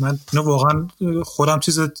طلبی، من اینا واقعا خودم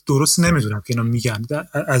چیز درست نمیدونم که اینا میگن،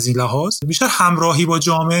 از این لحاظ بیشتر همراهی با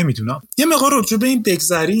جامعه میدونم. یه مقدار راجع به این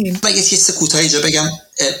بگذریم. من یه چیز کوتاهی اینجا بگم.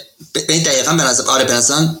 دقیقاً به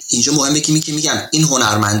نظرم اینجا مهمه که میگم این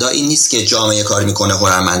هنرمندا این نیست که جامعه کار میکنه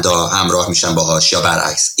هنرمندا همراه میشن باهاش یا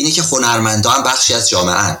برعکس، اینه که هنرمندا هم بخشی از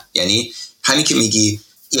جامعه ان. یعنی همین که میگی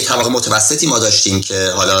یه طبقه متوسطی ما داشتیم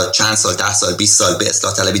که حالا چند سال 10 سال 20 سال به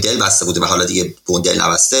اصلاح طلبی دل بسته بوده و حالا دیگه به اون دل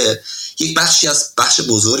نبسته، یک بخش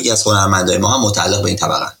بزرگی از هنرمندای ما هم متعلق به این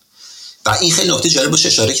طبقه. و این خیلی نکته جالب باشه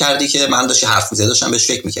اشاره کردی که من حرف می‌زدم داشتم بهش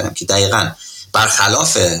فکر می‌کردم که دقیقاً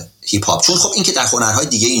برخلاف هیپ هاپ، چون خب این که در هنرهای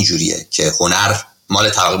دیگه اینجوریه که هنر مال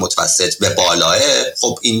طبقه متوسط به بالاه،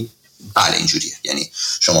 خب این بله اینجوریه. یعنی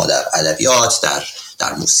شما در ادبیات،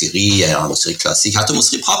 در موسیقی، یا موسیقی کلاسیک، حتی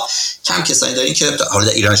موسیقی پاپ کم کسایی دارین که حالا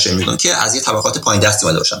در ایران شده میگن که از یه طبقات پایین دستی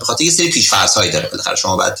اومده باشن، به خاطر یه سری پیش‌فرض‌هایی داره. بالاخره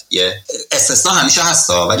شما باید یه استثناء همیشه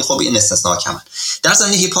هستا، ولی خب این استثناء کمن. در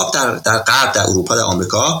زمینه هیپ هاپ در غرب، در اروپا، در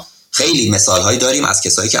آمریکا خیلی مثال‌هایی داریم از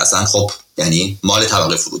کسایی که اصلا خب یعنی مال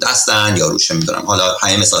طبقه فرود هستن، یارو چه می‌دونم، حالا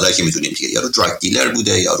همه مثالایی که می‌دونیم دیگه، یارو دراگ دیلر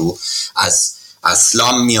بوده، یارو از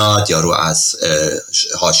اسلام میاد، یارو از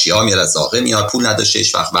حاشیه میاد، از زاغه میاد، پول نداشته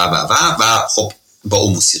هیچ وقت و خب با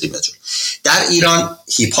اون موسیقی میاد. در ایران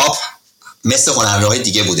هیپ هاپ مثل هنرهای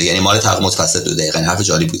دیگه بوده، یعنی مال طبقه متوسط بوده. دقیقاً حرف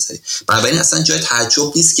جالب بود زدی. بنابراین اصلا جای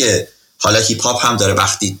تعجب نیست که حالا هیپ هاپ هم داره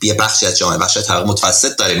وقتی یه بخشی از جامعه، بخش طبقه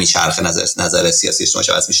متوسط داره میچرخه، نظر سیاسی اجتماعی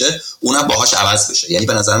عوض میشه، اونم باهاش عوض بشه. یعنی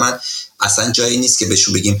به نظر من اصلا جایی نیست که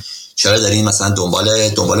بهشون بگیم چرا دارین مثلا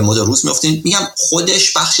دنبال مد روز میافتین. میگم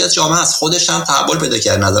خودش بخشی از جامعه است، خودش هم تحول پیدا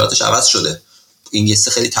کرده، نظراتش عوض شده. این یه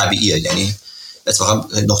خیلی طبیعیه. یعنی اتفاقا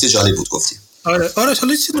نکته جالب بود گفتیم. آره حالا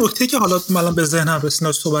چیز نکته که حالا من به ذهنم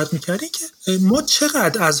رسید صحبت می‌کردی که ما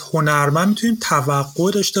چقدر از هنرمند میتونیم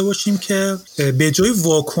توقع داشته باشیم که به جای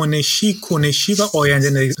واکنشی کنشی و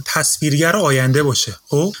آینده تصویرگر آینده باشه.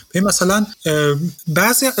 خب مثلا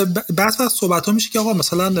بعضی از صحبت‌ها میشه که آقا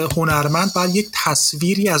مثلا هنرمند باید یک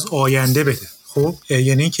تصویری از آینده بده. خب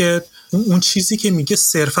یعنی که اون چیزی که میگه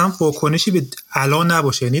صرفا واکنشی به الان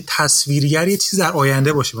نباشه، یعنی تصویرگر یه چیز در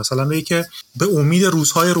آینده باشه. مثلا میگه که به امید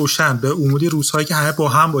روزهای روشن، به امید روزهایی که همه با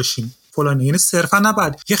هم باشیم فلان. یعنی صرفا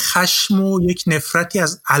نباید یه خشم و یک نفرتی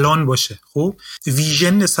از الان باشه. خب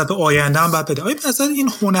ویژن نسبت به آینده هم باید بده. آیا مثلا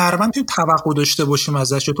این هنرمند توقع داشته باشیم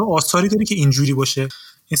ازش؟ تو آثاری داری که اینجوری باشه،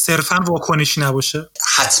 این صرفا واکنشی نباشه؟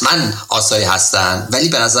 حتما آثاری هستن، ولی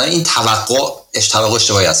به نظر این توقع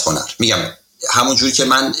اشتباهی از هنر. میگم همون جوری که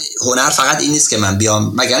من هنر فقط این نیست که من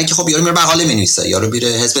بیام، مگر اینکه خب یارو میره مقاله می‌نویسه، یارو میره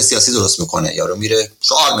حزب سیاسی درست میکنه، یارو میره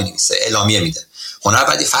شعار می‌نویسه، اعلامیه میده. هنر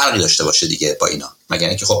باید فرقی داشته باشه دیگه با اینا. مگر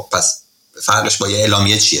اینکه خب پس فرقش با یه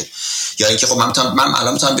اعلامیه چیه؟ یا اینکه خب من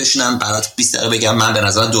الان میتونم بشینم برات 20 دقیقه بگم من به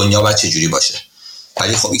نظر دنیا باید چه جوری باشه،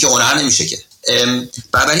 ولی خب این که هنر نمیشه که.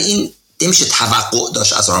 برای این نمیشه توقع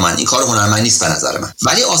داشت از هنرمند. این کار هنرمند نیست به نظر من.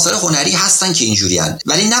 ولی آثار هنری هستن که اینجوریان،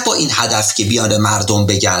 ولی نه با این هدف که بیان مردم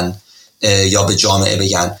بگن یا به جامعه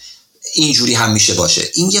بگن اینجوری هم میشه باشه.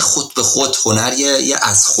 این یه خود به خود هنر یه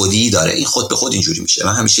از خودی داره. این خود به خود اینجوری میشه.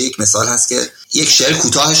 من همیشه یک مثال هست که یک شعر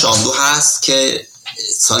کوتاه شاملو هست که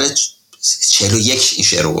سال 41 این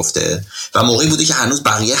شعر رو گفته و موقعی بوده که هنوز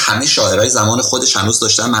بقیه همه شاعرای زمان خودش هنوز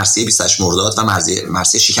داشتن مرثیه 28 مرداد و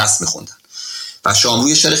مرثیه شکست میخوندن و شاملو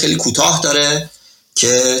یه شعر خیلی کوتاه داره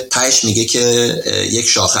که تهش میگه که یک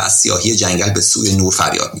شاخه از سیاهی جنگل به سوی نور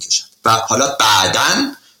فریاد میکشن. و حالا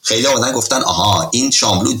بعدن خیلی آمدن گفتن آها این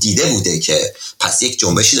شاملو دیده بوده که پس یک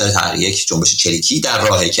جنبشی داره، یک جنبش چریکی در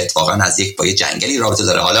راهه که اتفاقا از یک با یه جنگلی رابطه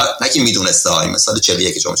داره. حالا نه که میدونسته این مثال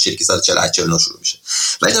 41 جنبش چریکی سال 48 49 شروع میشه،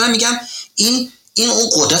 ولی دارم میگم این اون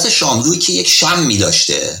قدرت شاملویی که یک شمی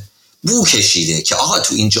داشته، بو کشیده که آقا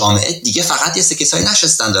تو این جامعه دیگه فقط یه سه کسایی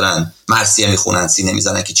نشستن دارن مرثیه میخونن، سینه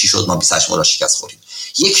میزنن که چی شد ما 28 مرداد شکست خوردیم.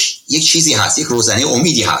 یک چیزی هست، یک روزنه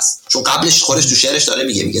امیدی هست. چون قبلش خودش تو شعرش داره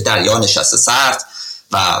میگه دریا نشسته سرد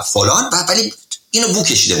و فلان، و ولی اینو بو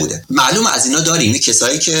کشیده بوده. معلومه از اینا داریم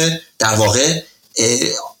کسایی که در واقع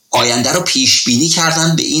آینده رو پیش بینی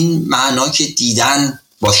کردن به این معنا که دیدن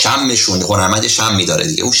با شمشون، هنرمند شم می‌داره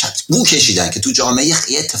دیگه، اون بو کشیدن که تو جامعه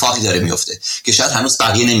یه اتفاقی داره میفته که شاید هنوز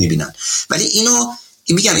بقیه نمیبینن. ولی اینو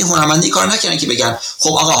میگم این هنرمندی کار نکردن که بگن خب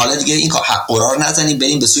آقا حالا دیگه این حق قرار نزنیم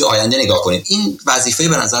بریم به سوی آینده نگاه کنیم. این وظیفه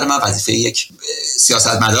به نظر من وظیفه یک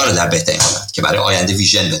سیاستمدار در بهترین حالت که برای آینده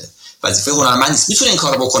ویژن بده. وظیفه هنرمند نیست، میتونه این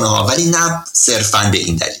کارو بکنه ها، ولی نه صرفاً به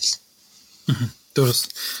این دلیل. درست.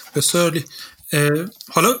 بسیاری.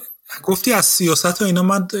 حالا گفتی از سیاست و اینا،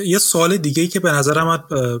 من یه سوال دیگه‌ای که به نظرم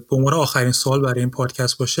به عنوان آخرین سوال برای این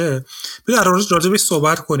پادکست باشه، بذار راجع بهش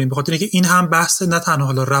صحبت کنیم، به خاطر اینکه این هم بحث نه تنها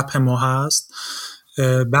حالا رپ ما هست،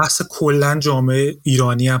 بحث کلا جامعه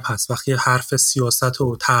ایرانی هم هست. وقتی حرف سیاست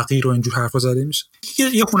و تغییر و اینجور حرفا زده میشه،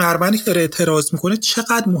 یه هنرمندی که داره اعتراض میکنه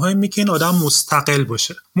چقدر مهمه که این آدم مستقل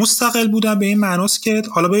باشه. مستقل بودن به این معناست که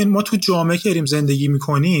حالا ببین ما تو جامعه که داریم زندگی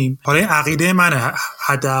میکنیم، حالا این عقیده منه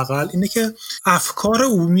حداقل اینه که افکار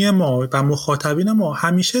عمومی ما و مخاطبین ما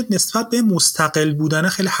همیشه نسبت به مستقل بودن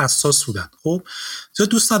خیلی حساس بودن. خب زیاد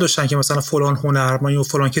دوست نداشتن که مثلا فلان هنرمند یا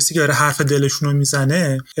فلان کسی که داره حرف دلشون رو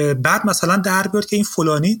میزنه بعد مثلا در بیاد که این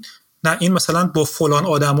فلانی نه این مثلا با فلان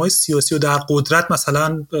آدمای سیاسی و در قدرت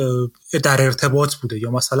مثلا در ارتباط بوده،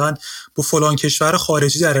 یا مثلا با فلان کشور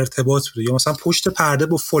خارجی در ارتباط بوده، یا مثلا پشت پرده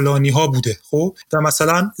با فلانی ها بوده. خب و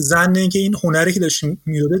مثلا ظن اینکه این هنری که داشت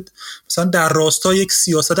میاد مثلا در راستای یک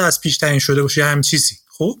سیاست از پیش تعیین شده باشه همین چیزی.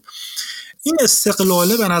 خب این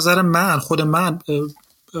استقلاله به نظر من خود من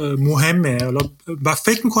مهمه و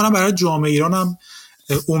فکر میکنم برای جامعه ایران هم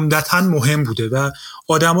عمدتاً مهم بوده و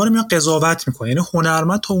آدما رو میان قضاوت میکنه. یعنی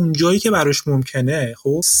هنرمند تا اون جایی که براش ممکنه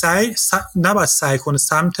خب نباید سعی کنه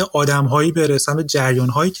سمت آدم‌هایی بره، سمت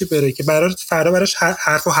جریان‌هایی که بره که براش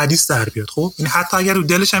حرف و حدیث در بیاد. خب این حتی اگر رو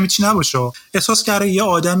دلش هم چیزی نباشه، احساس کرده یه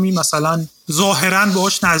آدمی مثلا ظاهراً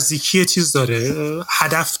باهاش نزدیکی چیز داره،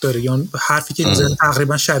 هدف داره، یا حرفی که میزنه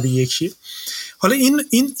تقریبا شبیه یکیه. حالا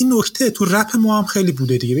این نکته تو رپ ما هم خیلی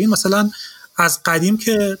بوده دیگه. ببین مثلا از قدیم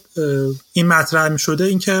که این مطرح می شده،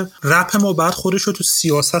 این که رپ ما بعد خودش رو تو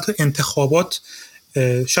سیاست و انتخابات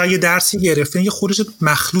شاید یه درسی گرفته، یه خودش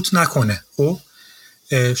مخلوط نکنه. خب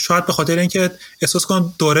شاید به خاطر اینکه احساس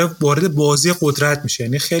کنم داره وارد بازی قدرت میشه.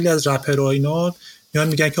 یعنی خیلی از رپرها اینا میان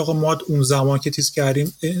میگن که آقا ما اون زمان که تیز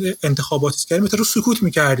کردیم انتخابات تیز کردیم رو سکوت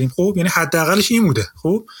میکردیم. خب یعنی حداقلش این بوده.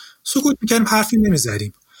 خب سکوت میکردیم، حرفی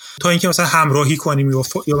نمیزدیم تا اینکه مثلا همراهی کنیم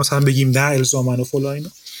یا مثلا بگیم نه الزاما و فلان اینا.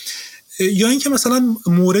 یا اینکه مثلا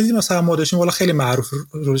موردی مثلا ما داشتیم والا خیلی معروف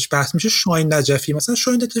روش بحث میشه، شاهین نجفی. مثلا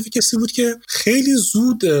شاهین نجفی کسی بود که خیلی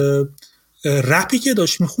زود رپی که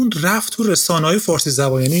داشت میخوند رفت تو رسانه‌های فارسی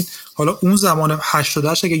زبان. یعنی حالا اون زمان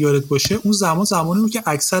 88 اگه یادت باشه، اون زمانی بود که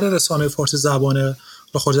اکثر رسانه‌های فارسی زبان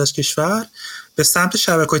با خارج از کشور به سمت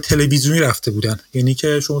شبکه‌های تلویزیونی رفته بودن. یعنی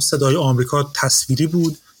که شما صدای آمریکا تصویری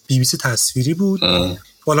بود، BBC تصویری بود،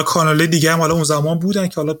 حالا کانال دیگه هم حالا اون زمان بودن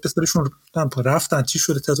که حالا بسرشون رفتن چی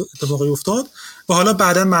شده اتفاقی افتاد و حالا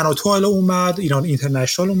بعداً مناطو حالا اومد، ایران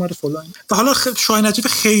اینترنشنال اومد فلان. و حالا شاهین نجفی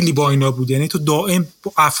خیلی با اینا بود. یعنی تو دائم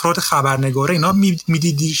با افراد خبرنگاره اینا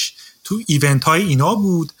میدیدیش، تو ایونت های اینا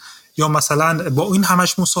بود، یا مثلا با این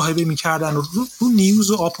همش مصاحبه میکردن و رو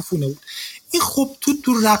نیوز و آپ و فونه بود. این خب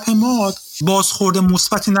تو رپ ما بازخورد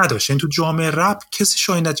مثبتی نداشت. یعنی تو جامعه رپ کسی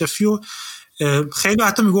شاهین نجفی رو خیلی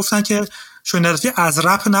حتی میگفتن که شاهین نجفی از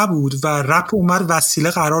رپ نبود و رپ اومد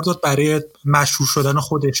وسیله قرار داد برای مشهور شدن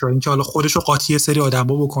خودش، اینکه حالا خودش رو قاطی سری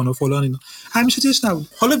آدما بکنه و فلان اینا. همیشه چیزش نبود.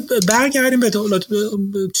 حالا برگردیم به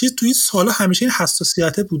چیز تو این سالا همیشه این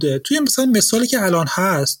حساسیت بوده. توی مثلا مثالی که الان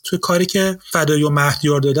هست، توی کاری که فدایی و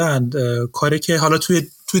مهدیار دادن، کاری که حالا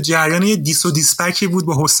تو جریان یه دیس و دیسپکی بود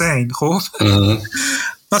با حسین. خب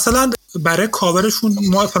مثلا برای کاورشون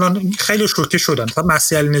ما فلان خیلی شوکه شدن، مثلا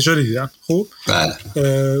مسیل نژاد دیدن. خب بله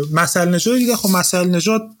مسیل نژاد دیدن. خب مسیل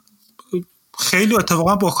نژاد خیلی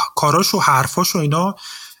اتفاقا با کاراش و حرفاش و اینا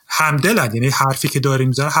همدلن. یعنی حرفی که داره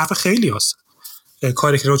میزنه حرف خیلی هست،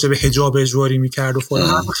 کاری که راجع به حجاب اجباری میکرد و فلان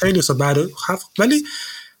حرف خیلی هست. ولی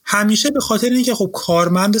همیشه به خاطر اینکه خب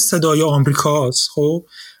کارمند صدای آمریکاست، خب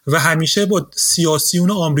و همیشه با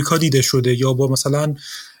سیاسیون آمریکا دیده شده، یا با مثلا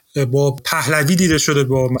با پهلوی دیده شده،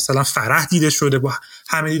 با مثلا فرح دیده شده، با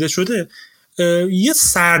همه دیده شده، یه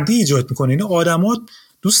سردی ایجاد میکنه. این آدما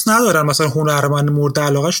دوست ندارن مثلا هنرمند مورد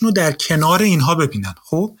علاقه‌شون رو در کنار اینها ببینن.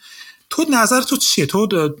 خب تو نظر تو چیه؟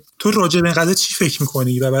 تو راجع به این قضیه چی فکر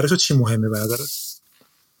میکنی و برای تو چی مهمه به نظرت؟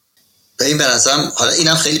 به نظرم حالا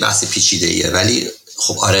اینم خیلی بحث پیچیده‌ایه، ولی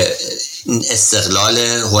خب آره این استقلال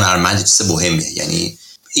هنرمند چیز مهمه. یعنی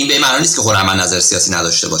این به معنی نیست که هنرمند نظر سیاسی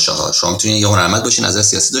نداشته باشه. شما میتونی یه هنرمند باشی نظر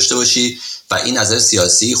سیاسی داشته باشی و این نظر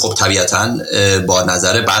سیاسی خب طبیعتاً با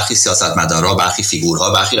نظر برخی سیاستمدارا، برخی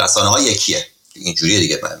فیگورها، برخی رسانه‌ها یکیه. اینجوریه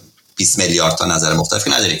دیگه. 20 میلیارد تا نظر مختلفی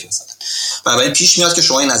نداره که مثلا. بنابراین پیش میاد که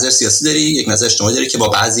شما این نظر سیاسی داری، یک نظر اجتماعی داری که با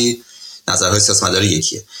بعضی نظرهای سیاستمداری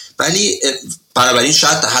یکیه. ولی بنابراین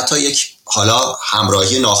شاید حتی یک حالا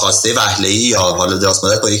همراهی ناخواسته وهله‌ای یا حالا دراز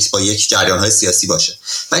مدت با یک جریان‌های سیاسی باشه،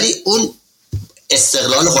 ولی اون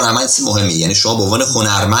استقلال هنرمند چیز مهمی. یعنی شما به عنوان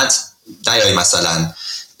هنرمند نیایی مثلا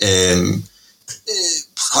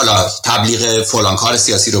حالا تبلیغ فلان کار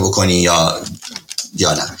سیاسی رو بکنی یا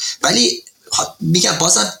نه، ولی میگم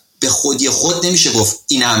بازم به خودی خود نمیشه گفت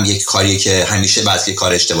این هم یک کاریه که همیشه باید که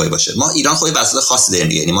کار اشتباهی باشه. ما ایران خود وضعیت خاصی داریم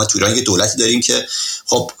دیگه، یعنی ما تو ایران یه دولتی داریم که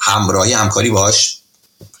خب همکاری باهاش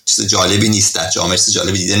چیز جالبی نیست، در جامعه چیز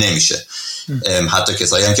جالبی دیده نمیشه. حتی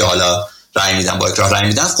کسایی هم که حالا رأی میدن با اکراه رأی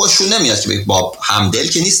میدن خوششون نمیاد که با همدل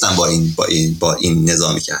که نیستن با این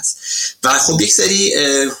نظامی که هست. و خب یک سری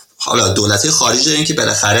حالا دولت‌های خارجی داریم که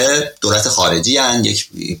بالاخره دولت خارجی ان، یک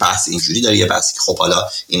بحث اینجوری داره، یه بحثی که خب حالا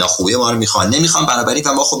اینا خوبی ما رو میخوان نمیخوان بنابراین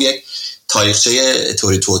و ما خب یک تاریخچه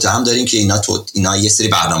طوری توته هم داریم که اینا یه سری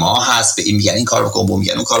برنامه‌ها هست، به این میگن این کارو بکن، اون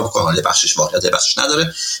میگن اون کارو بکن، حالا بخشش واقعیت بخشش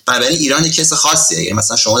نداره. بنابراین ایران یک کیس خاصیه. یعنی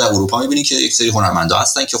مثلا شما در اروپا میبینید که یک سری هنرمندا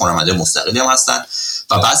هستن که هنرمندای مستقلی هم هستن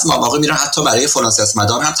و بعضی مواقع میرن حتی برای فلان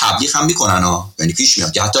سیاستمدار هم تبلیغ هم میکنن یعنی پیش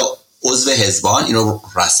میاد که حتی عضو حزبان اینو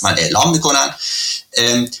رسما اعلام میکنن.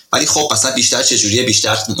 ولی خب مثلا بیشتر چجوریه،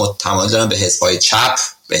 بیشتر تمایل دارن به حزب‌های چپ،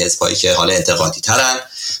 به حزب‌هایی که حالا انتقادی ترن،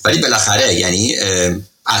 ولی بالاخره یعنی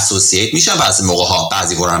اسوسییت میشن بعضی موقع‌ها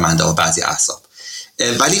بعضی هنرمندا و بعضی احزاب.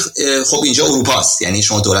 ولی خب اینجا اروپاست، یعنی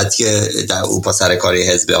شما دولتی که در اروپا سرکاری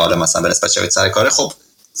حزب حالا مثلا به نسبت چپ سرکاره خب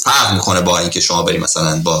فرق میکنه با اینکه شما بری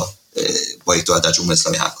مثلا با یک دولت در جمهوری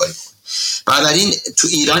اسلامی همکاری کنید. بنابراین تو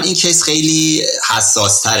ایران این کیس خیلی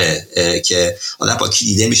حساس تره که آدم با کی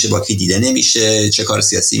دیده میشه با کی دیده نمیشه، چه کار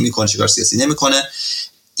سیاسی میکنه چه کار سیاسی نمیکنه.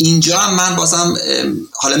 اینجا هم من بازم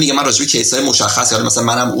حالا میگم من راجع به کیس های مشخص، حالا مثلا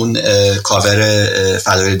منم اون کاور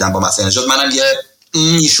فدایی دیدم با مسئله نجات منم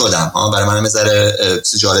یه شدم برای منم نظر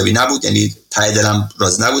جالبی نبود، یعنی ته دلم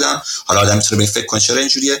راضی نبودم. حالا آدم میتونه به فکر کنه چرا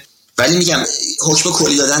اینجوریه، ولی میگم حکم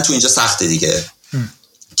کلی دادن تو اینجا سخته دیگه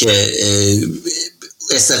که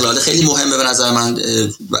استقلال خیلی مهمه به نظر من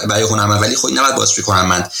برای هنرمند، ولی خب نباید باعث بکنم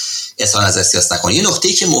من اصلا نظر سیاست نکنم. یه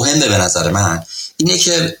نکته‌ای که مهمه به نظر من اینه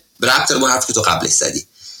که ربط داره با حرفی که تو قبلش زدی،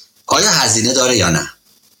 آیا هزینه داره یا نه.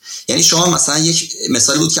 یعنی شما مثلا یک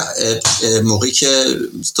مثال بود که موقعی که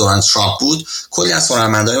دوران ترامپ بود کلی از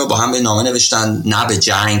هنرمندای ما با هم به نامه نوشتن نه به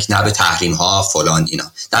جنگ، نه به تحریم ها فلان،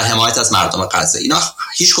 اینا در حمایت از مردم غزه. اینا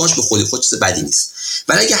هیچ کدومش به خود چیز بدی نیست،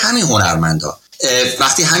 ولی اگه همین هنرمندا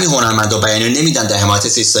وقتی همین هنرمندا بیانیه نمیدن در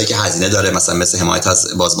حمایت چیزایی که هزینه داره، مثل حمایت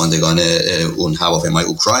از بازماندگان اون هواپیمای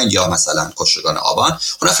اوکراین یا مثلا کشتگان آبان،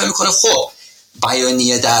 اون فهم میکنه خب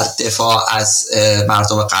بیانیه در دفاع از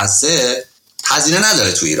مردم غزه هزینه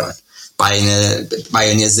نداره تو ایران،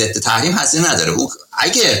 بیانیه ضد تحریم هزینه نداره.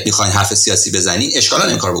 اگه میخواین حرف سیاسی بزنین اشکال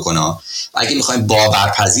نداره این کار بکنه، اگه میخواین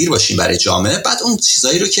باورپذیر باشین برای جامعه بعد اون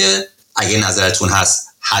چیزایی رو که اگه نظرتون هست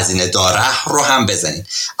هزینه داره رو هم بزنین.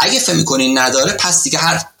 اگه فهم میکنین نداره پس دیگه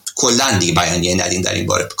کلا دیگه بیانیه ندین در این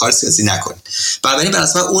باره، کار سیاسی نکنین. بنابراین به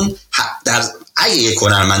نظر اون اگه یک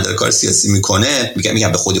هنرمند داره کار سیاسی میکنه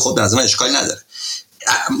میگم به خود به نظر من اشکالی نداره.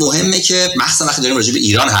 مهمه که مثلا وقتی داریم راجع به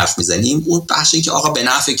ایران حرف میزنیم اون بحث این که آقا به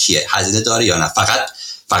نفع کیه، هزینه داره یا نه،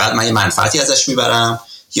 فقط من یه منفعتی ازش میبرم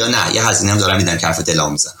یا نه یه هزینه هم دارم میدم که حرف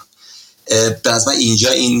دلام میزنم. به نظر من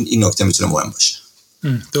اینجا این نکته میتونه مهم باشه.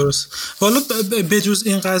 درست. حالا به جز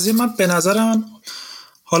این قضیه من به نظرم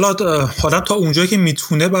حالا تا اونجایی که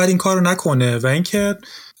میتونه باید این کارو نکنه و اینکه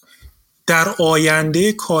در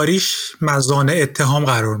آینده کاریش مزانه اتهام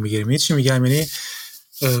قرار میگیره. میدونی چی میگم؟ یعنی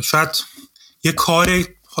شاید یه کار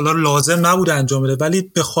حالا لازم نبود انجام بده ولی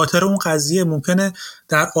به خاطر اون قضیه ممکنه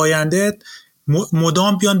در آینده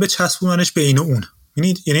مدام بیان به چسبونانش بین اون،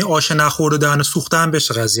 یعنی آش نخورده دهن سوخته هم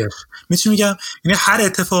بشه قضیهش. میتونم میگم یعنی هر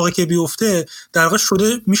اتفاقی که بیفته در واقع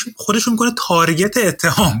شده خودشون میکنه تارگت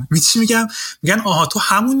اتهام. میتونم میگن آها تو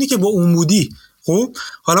همونی که با اون بودی. خب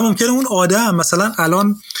حالا ممکنه اون آدم مثلا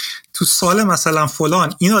الان تو سال مثلا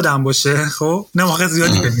فلان این آدم باشه، خب نه واقعا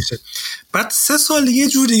زیادی بمیشه، بعد 3 سال یه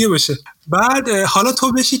جور دیگه باشه، بعد حالا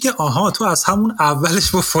تو بشی که آها تو از همون اولش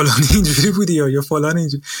با فلانی اینجوری بودی یا فلان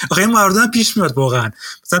اینجوری. آخه این موردم پیش میاد واقعا.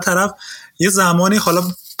 مثلا طرف یه زمانی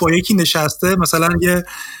حالا با یکی نشسته مثلا یه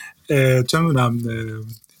چه میدونم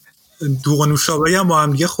دوغ و نوشابه‌ای هم با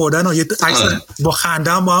هم دیگه خوردن و یه عکس با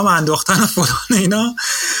خنده هم با هم انداختن و فلان اینا،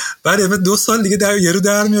 بعد 2 سال دیگه یارو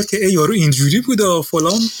در میاد که ای یارو اینجوری بود و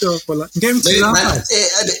فلان.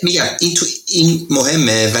 میگم این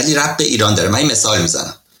مهمه ولی ربط به ایران داره. من این مثال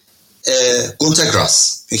میزنم.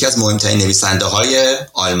 گونتگراس یکی از مهمترین نویسنده های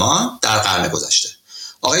آلمان در قرن گذشته.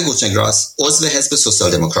 آقای گونتگراس عضو حزب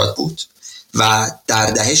سوسیال دموکرات بود و در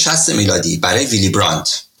دهه 60 میلادی برای ویلی براندت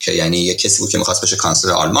که یعنی یک کسی بود که می‌خواست بشه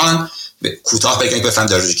کانسلر آلمان، کوتاه بگم که بفهم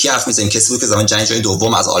در کی حرف می‌زنیم، کسی بود که زمان جنگ جهانی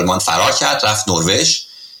دوم از آلمان فرار کرد رفت نروژ،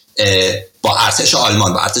 با ارتش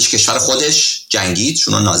آلمان با ارتش کشور خودش جنگید،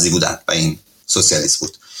 چون نازی بودن و این سوسیالیست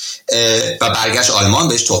بود و برگشت آلمان،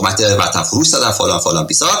 بهش تهمت وطن فروش زدن فلان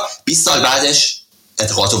 20 سال بعدش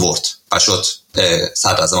انتخابات برد و شد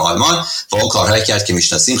صدر اعظم آلمان و اون کارهایی کرد که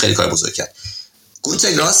میشناسیم، خیلی کار بزرگ کرد.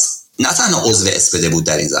 گونتگراس نه تنها عضو اسپد بود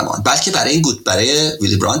در این زمان، بلکه برای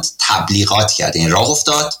ویلی براندت تبلیغات کرد، این راه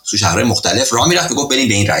افتاد تو شهرهای مختلف راه میرفت گفت بریم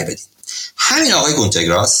به این رای بدین. همین آقای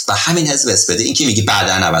گونتگراس و همین حزب اسپد، این که میگی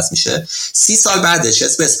بعداً عوض میشه، 30 سال بعدش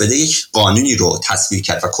حزب اسپد یک قانونی رو تصویب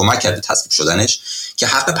کرد و کمک کرد به تصویب شدنش که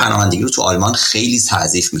حق پناهندگی رو تو آلمان خیلی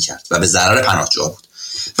تضعیف میکرد و به ضرر پناهجوها بود.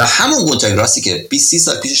 و همون گونتگراسی که 20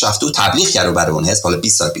 سال پیشش رفته و تبلیغ کرد رو برای اون حزب، حالا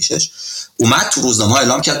 20 سال پیشش اومد تو روزنامه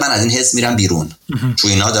اعلام کرد من از این حزب میرم بیرون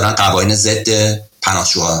چون اینا دارن قوانین ضد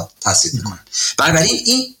پناهجوها تصویب میکنن. بنابراین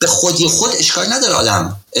این به خودی خود اشکال نداره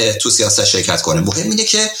آدم تو سیاست شرکت کنه، مهم اینه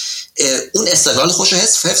که اون استقلال خودش رو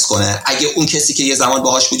حفظ کنه. اگه اون کسی که یه زمان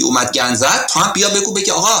باهاش بودی اومد گند زد، تو هم بیا بگو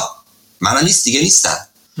آقا من نیستم.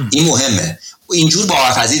 این مهمه، اینجور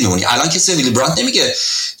باورپذیر میمونی. الان کسی ویلی براندت نمیگه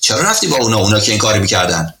چرا رفتی با اونا که این کاری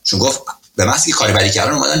میکردن، چون گفت به محض که کاری بدی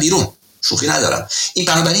کردن اومدن بیرون، شوخی ندارم. این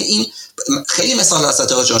بنابراین این خیلی مثال هست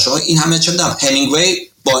جان. شما این همه چه میدونم همینگوی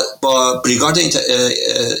با بریگارد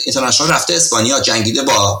اینترنشنال رفته اسپانیا، جنگیده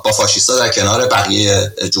با فاشیستا در کنار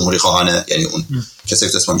بقیه جمهوری خواهان، یعنی اون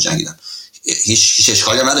کسایی که اسپانیا جنگیدن. هیچ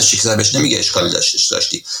اشکالی هم نداشت، چیزی بهش نمیگه اشکالی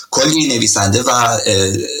داشتی. کلی نویسنده و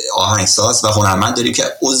آهنگساز و هنرمند داریم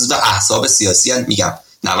که عضو احزاب سیاسی ان، میگم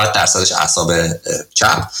 90% احزاب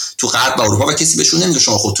چپ تو غرب و اروپا، و کسی بهشون نمیگه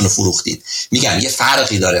شما خودتون رو فروختین. میگم یه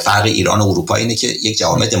فرقی داره، فرق ایران و اروپا اینه که یک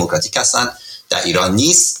جامعه دموکراتیک هستن، در ایران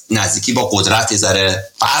نیست. نزدیکی با قدرت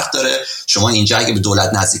ذره فرق داره. شما اینجا اگه به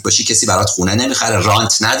دولت نزدیک باشی کسی برات خونه نمیخره،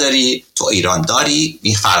 رانت نداری، تو ایران داری.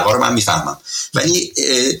 این فرقا رو من میفهمم، ولی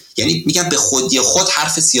یعنی میگم به خودی خود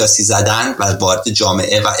حرف سیاسی زدن و وارد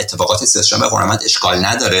جامعه و اتفاقات سیاسی شدن به هنرمند اشکال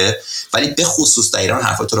نداره، ولی به خصوص در ایران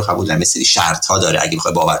حرف تو رو قبول نمی‌کنه. سری شرط‌ها داره اگه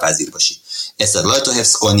بخوای باورپذیر باشی، استقلالت رو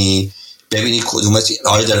حفظ کنی، ببینی کدومت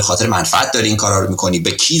آیا داره خاطر منفعت داری این کارا رو میکنی،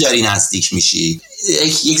 به کی داری نزدیک میشی.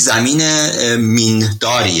 یک زمین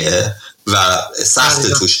مینداریه و سخت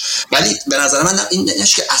توش، ولی به نظر من این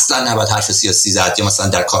نشه که اصلا نباید حرف سیاسی زد یا مثلا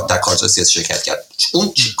در کارزار سیاسی شرکت کرد.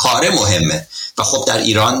 اون کار مهمه و خب در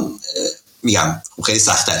ایران میگم خیلی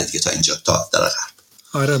سخت تره دیگه تا اینجا، تا در غرب.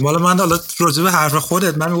 آره، من حالا راجع به حرف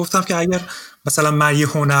خودت من میگفتم که اگر مثلا من یه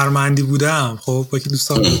هنرمندی بودم، خب با که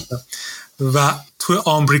دوستان بودم و توی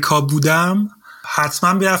آمریکا بودم،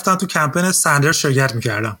 حتما میرفتم تو کمپین سندر شرکت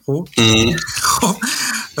میکردم. خب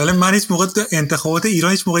ولی من هیچ موقع انتخابات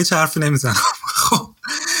ایران هیچ موقع حرفی نمیزنم. خب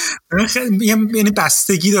یعنی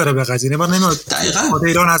بستگی داره به قضیه. من نمیدونم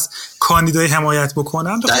ایران از کاندیدای حمایت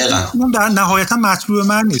بکنم، در نهایتا مطلوب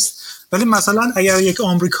من نیست. ولی مثلا اگر یک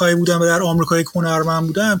آمریکایی بودم و در آمریکا یک هنرمند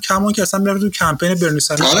بودم، کمان که اصلا میرفتم تو کمپین برنی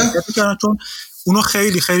سندرز شرکت میکردم، چون اونو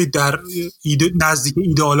خیلی خیلی در نزدیک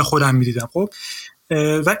ایدئال خودم میدیدم. خب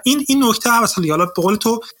و این نکته مثلا حالا به قول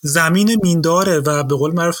تو زمین مینداره و به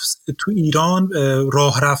قول معروف تو ایران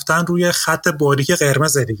راه رفتن روی خط باریک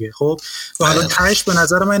قرمز دیگه. خب و حالا تهش به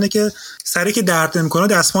نظر من اینه که سری که درد نمیکنه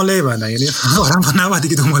دستمال نمیبندن، یعنی آدم نباید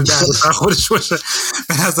دیگه دنبال درد خودش باشه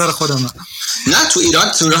به نظر خودم. نه تو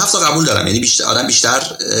ایران تو هفته قبول دارم، یعنی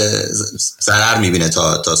بیشتر ضرر میبینه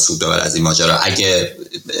تا سود ببره از این ماجرا. اگه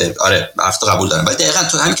آره هفته قبول دارم، ولی دقیقاً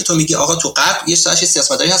تو همین که تو میگی آقا تو غرب یه سری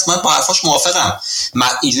سیاستمداری هست، من با حرفاش موافقم. من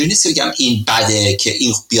اینجوری نیست بگم این بده که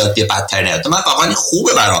این بیاد بدتر نیاد، من واقعا این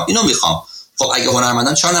خوبه برام، اینو میخوام. خب اگه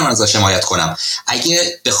هنرمندم چرا نمیرم ازش حمایت کنم؟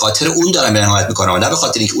 اگه به خاطر اون دارم میرم حمایت میکنم، نه به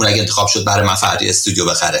خاطر اینکه اون اگه انتخاب شد برای من فردی استودیو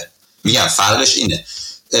بخره. میگم فرقش اینه.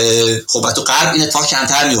 خب تو غرب این اتفاق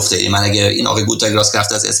کمتر میفته. من اگه این آقای گونتگراس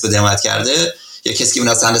رفته از اسپد حمایت کرده، یا کسی که اون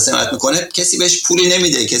از هندسه حمایت میکنه، کسی بهش پولی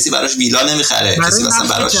نمیده، کسی براش ویلا نمیخره، کسی مثلا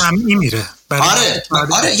براش جمعی میره.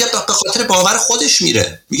 آره یا به خاطر باور خودش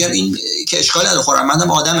میره. میگم این که اشکال نداره،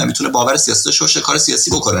 هنرمندم آدمه، میتونه باور سیاسی داشته باشه، کار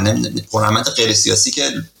سیاسی بکنه. هنرمند غیر سیاسی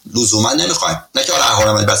که لزوما نمیخوایم، نه که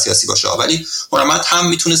هنرمند بس سیاسی باشه، ولی هنرمند هم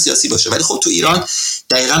میتونه سیاسی باشه. ولی خب تو ایران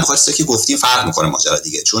دقیقاً به خاطر که گفتیم فرق میکنه ماجرا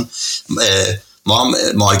دیگه، چون ما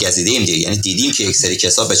مارگزیدیم دیگه، یعنی دیدیم که یک سری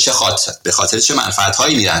کسا به خاطر چه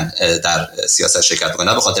منفعت‌هایی میرن در سیاست شرکت میکنن،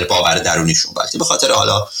 نه به خاطر باور درونیشون، بلکه به خاطر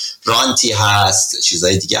حالا رانتی هست،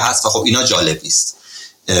 چیزای دیگه هست و خب اینا جالب نیست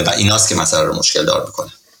و ایناست که مسئله رو مشکل دار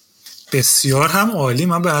میکنه. بسیار هم عالی.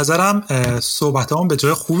 من به نظرم صحبتام به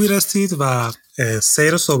جای خوبی رسید و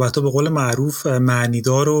سیر صحبت‌ها به قول معروف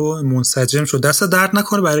معنیدار و منسجم شد. دست درد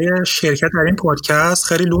نکنه برای شرکت در این پادکست،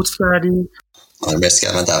 خیلی لطف کردی. مرسی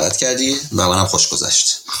که من دعوت کردی و منم خوش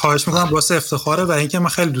گذشت. خواهش میکنم، واسه افتخاره و اینکه من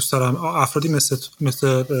خیلی دوست دارم افرادی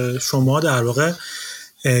مثل شما در واقع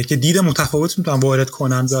که دید متفاوت میتونن وارد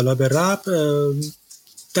کنن بالا به رپ،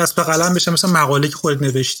 دست به قلم بشه. مثلا مقاله که خودت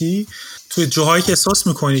نوشتی، توی جاهایی که احساس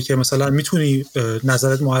میکنی که مثلا میتونی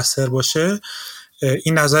نظرت موثر باشه،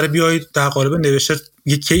 این نظر بیایید در قالب نوشته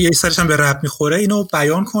یه سرش هم به رپ میخوره، اینو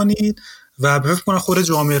بیان کنید و فکر کنم خود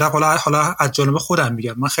جامعه رپ، حالا از جانب خودم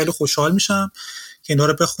میگم، من خیلی خوشحال میشم که اینا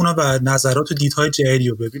رو بخونم و نظرات و دیدهای جدیدی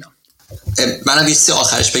رو ببینم. منم یه چیز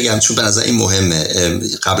آخرش بگم چون به نظر این مهمه.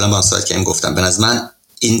 قبلا با صحبت کردیم گفتم به نظر من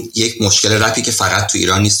این یک مشکل رپی که فقط تو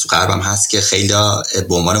ایران نیست، تو غرب هم هست که خیلی‌ها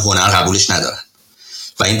به عنوان هنر قبولش ندارن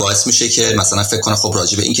و این باعث میشه که مثلا فکر کنه خب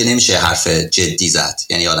راجع به این که نمیشه حرف جدی زد،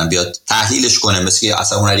 یعنی آدم بیاد تحلیلش کنه مثل که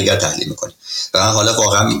اصلا هنری دیگر تحلیل میکنه. و من حالا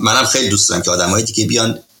واقعا منم خیلی دوست دارم که آدمای دیگه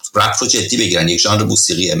بیان رپ رو جدی بگیرن، یک ژانر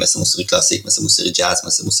موسیقیه مثل موسیقی کلاسیک، مثل موسیقی جاز،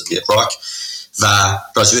 مثل موسیقی راک و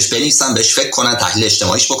راجبش بنویسن، بهش فکر کنن، تحلیل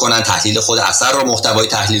اجتماعیش بکنن، تحلیل خود اثر رو محتوایی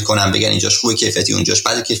تحلیل کنن، بگن اینجاش خوبه کیفیتی، اونجاش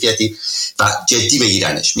بد کیفیتی و جدی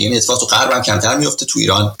بگیرنش. میگم اتفاق تو غرب هم کمتر میفته، تو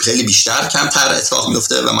ایران خیلی بیشتر کمتر اتفاق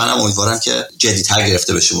میفته و منم امیدوارم که جدی‌تر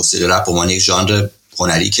گرفته بشه موسیقی رپ به عنوان یک ژانر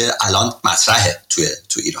هنری که الان مطرحه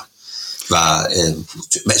تو ایران و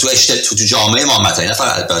تو جامعه ما مطرحه، نه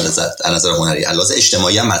فقط از نظر هنری، علاوه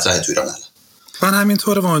اجتماعی هم مطرحه تو ایران الان. من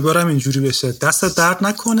همینطوره، امیدوارم اینجوری بشه. دست درد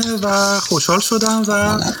نکنه و خوشحال شدم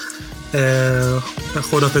و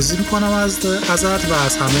خداحافظی میکنم ازت و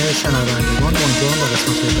از همه شنوندگان. امیدوارم با قسمت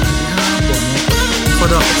بعدی هم با ما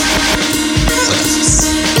خداحافظ.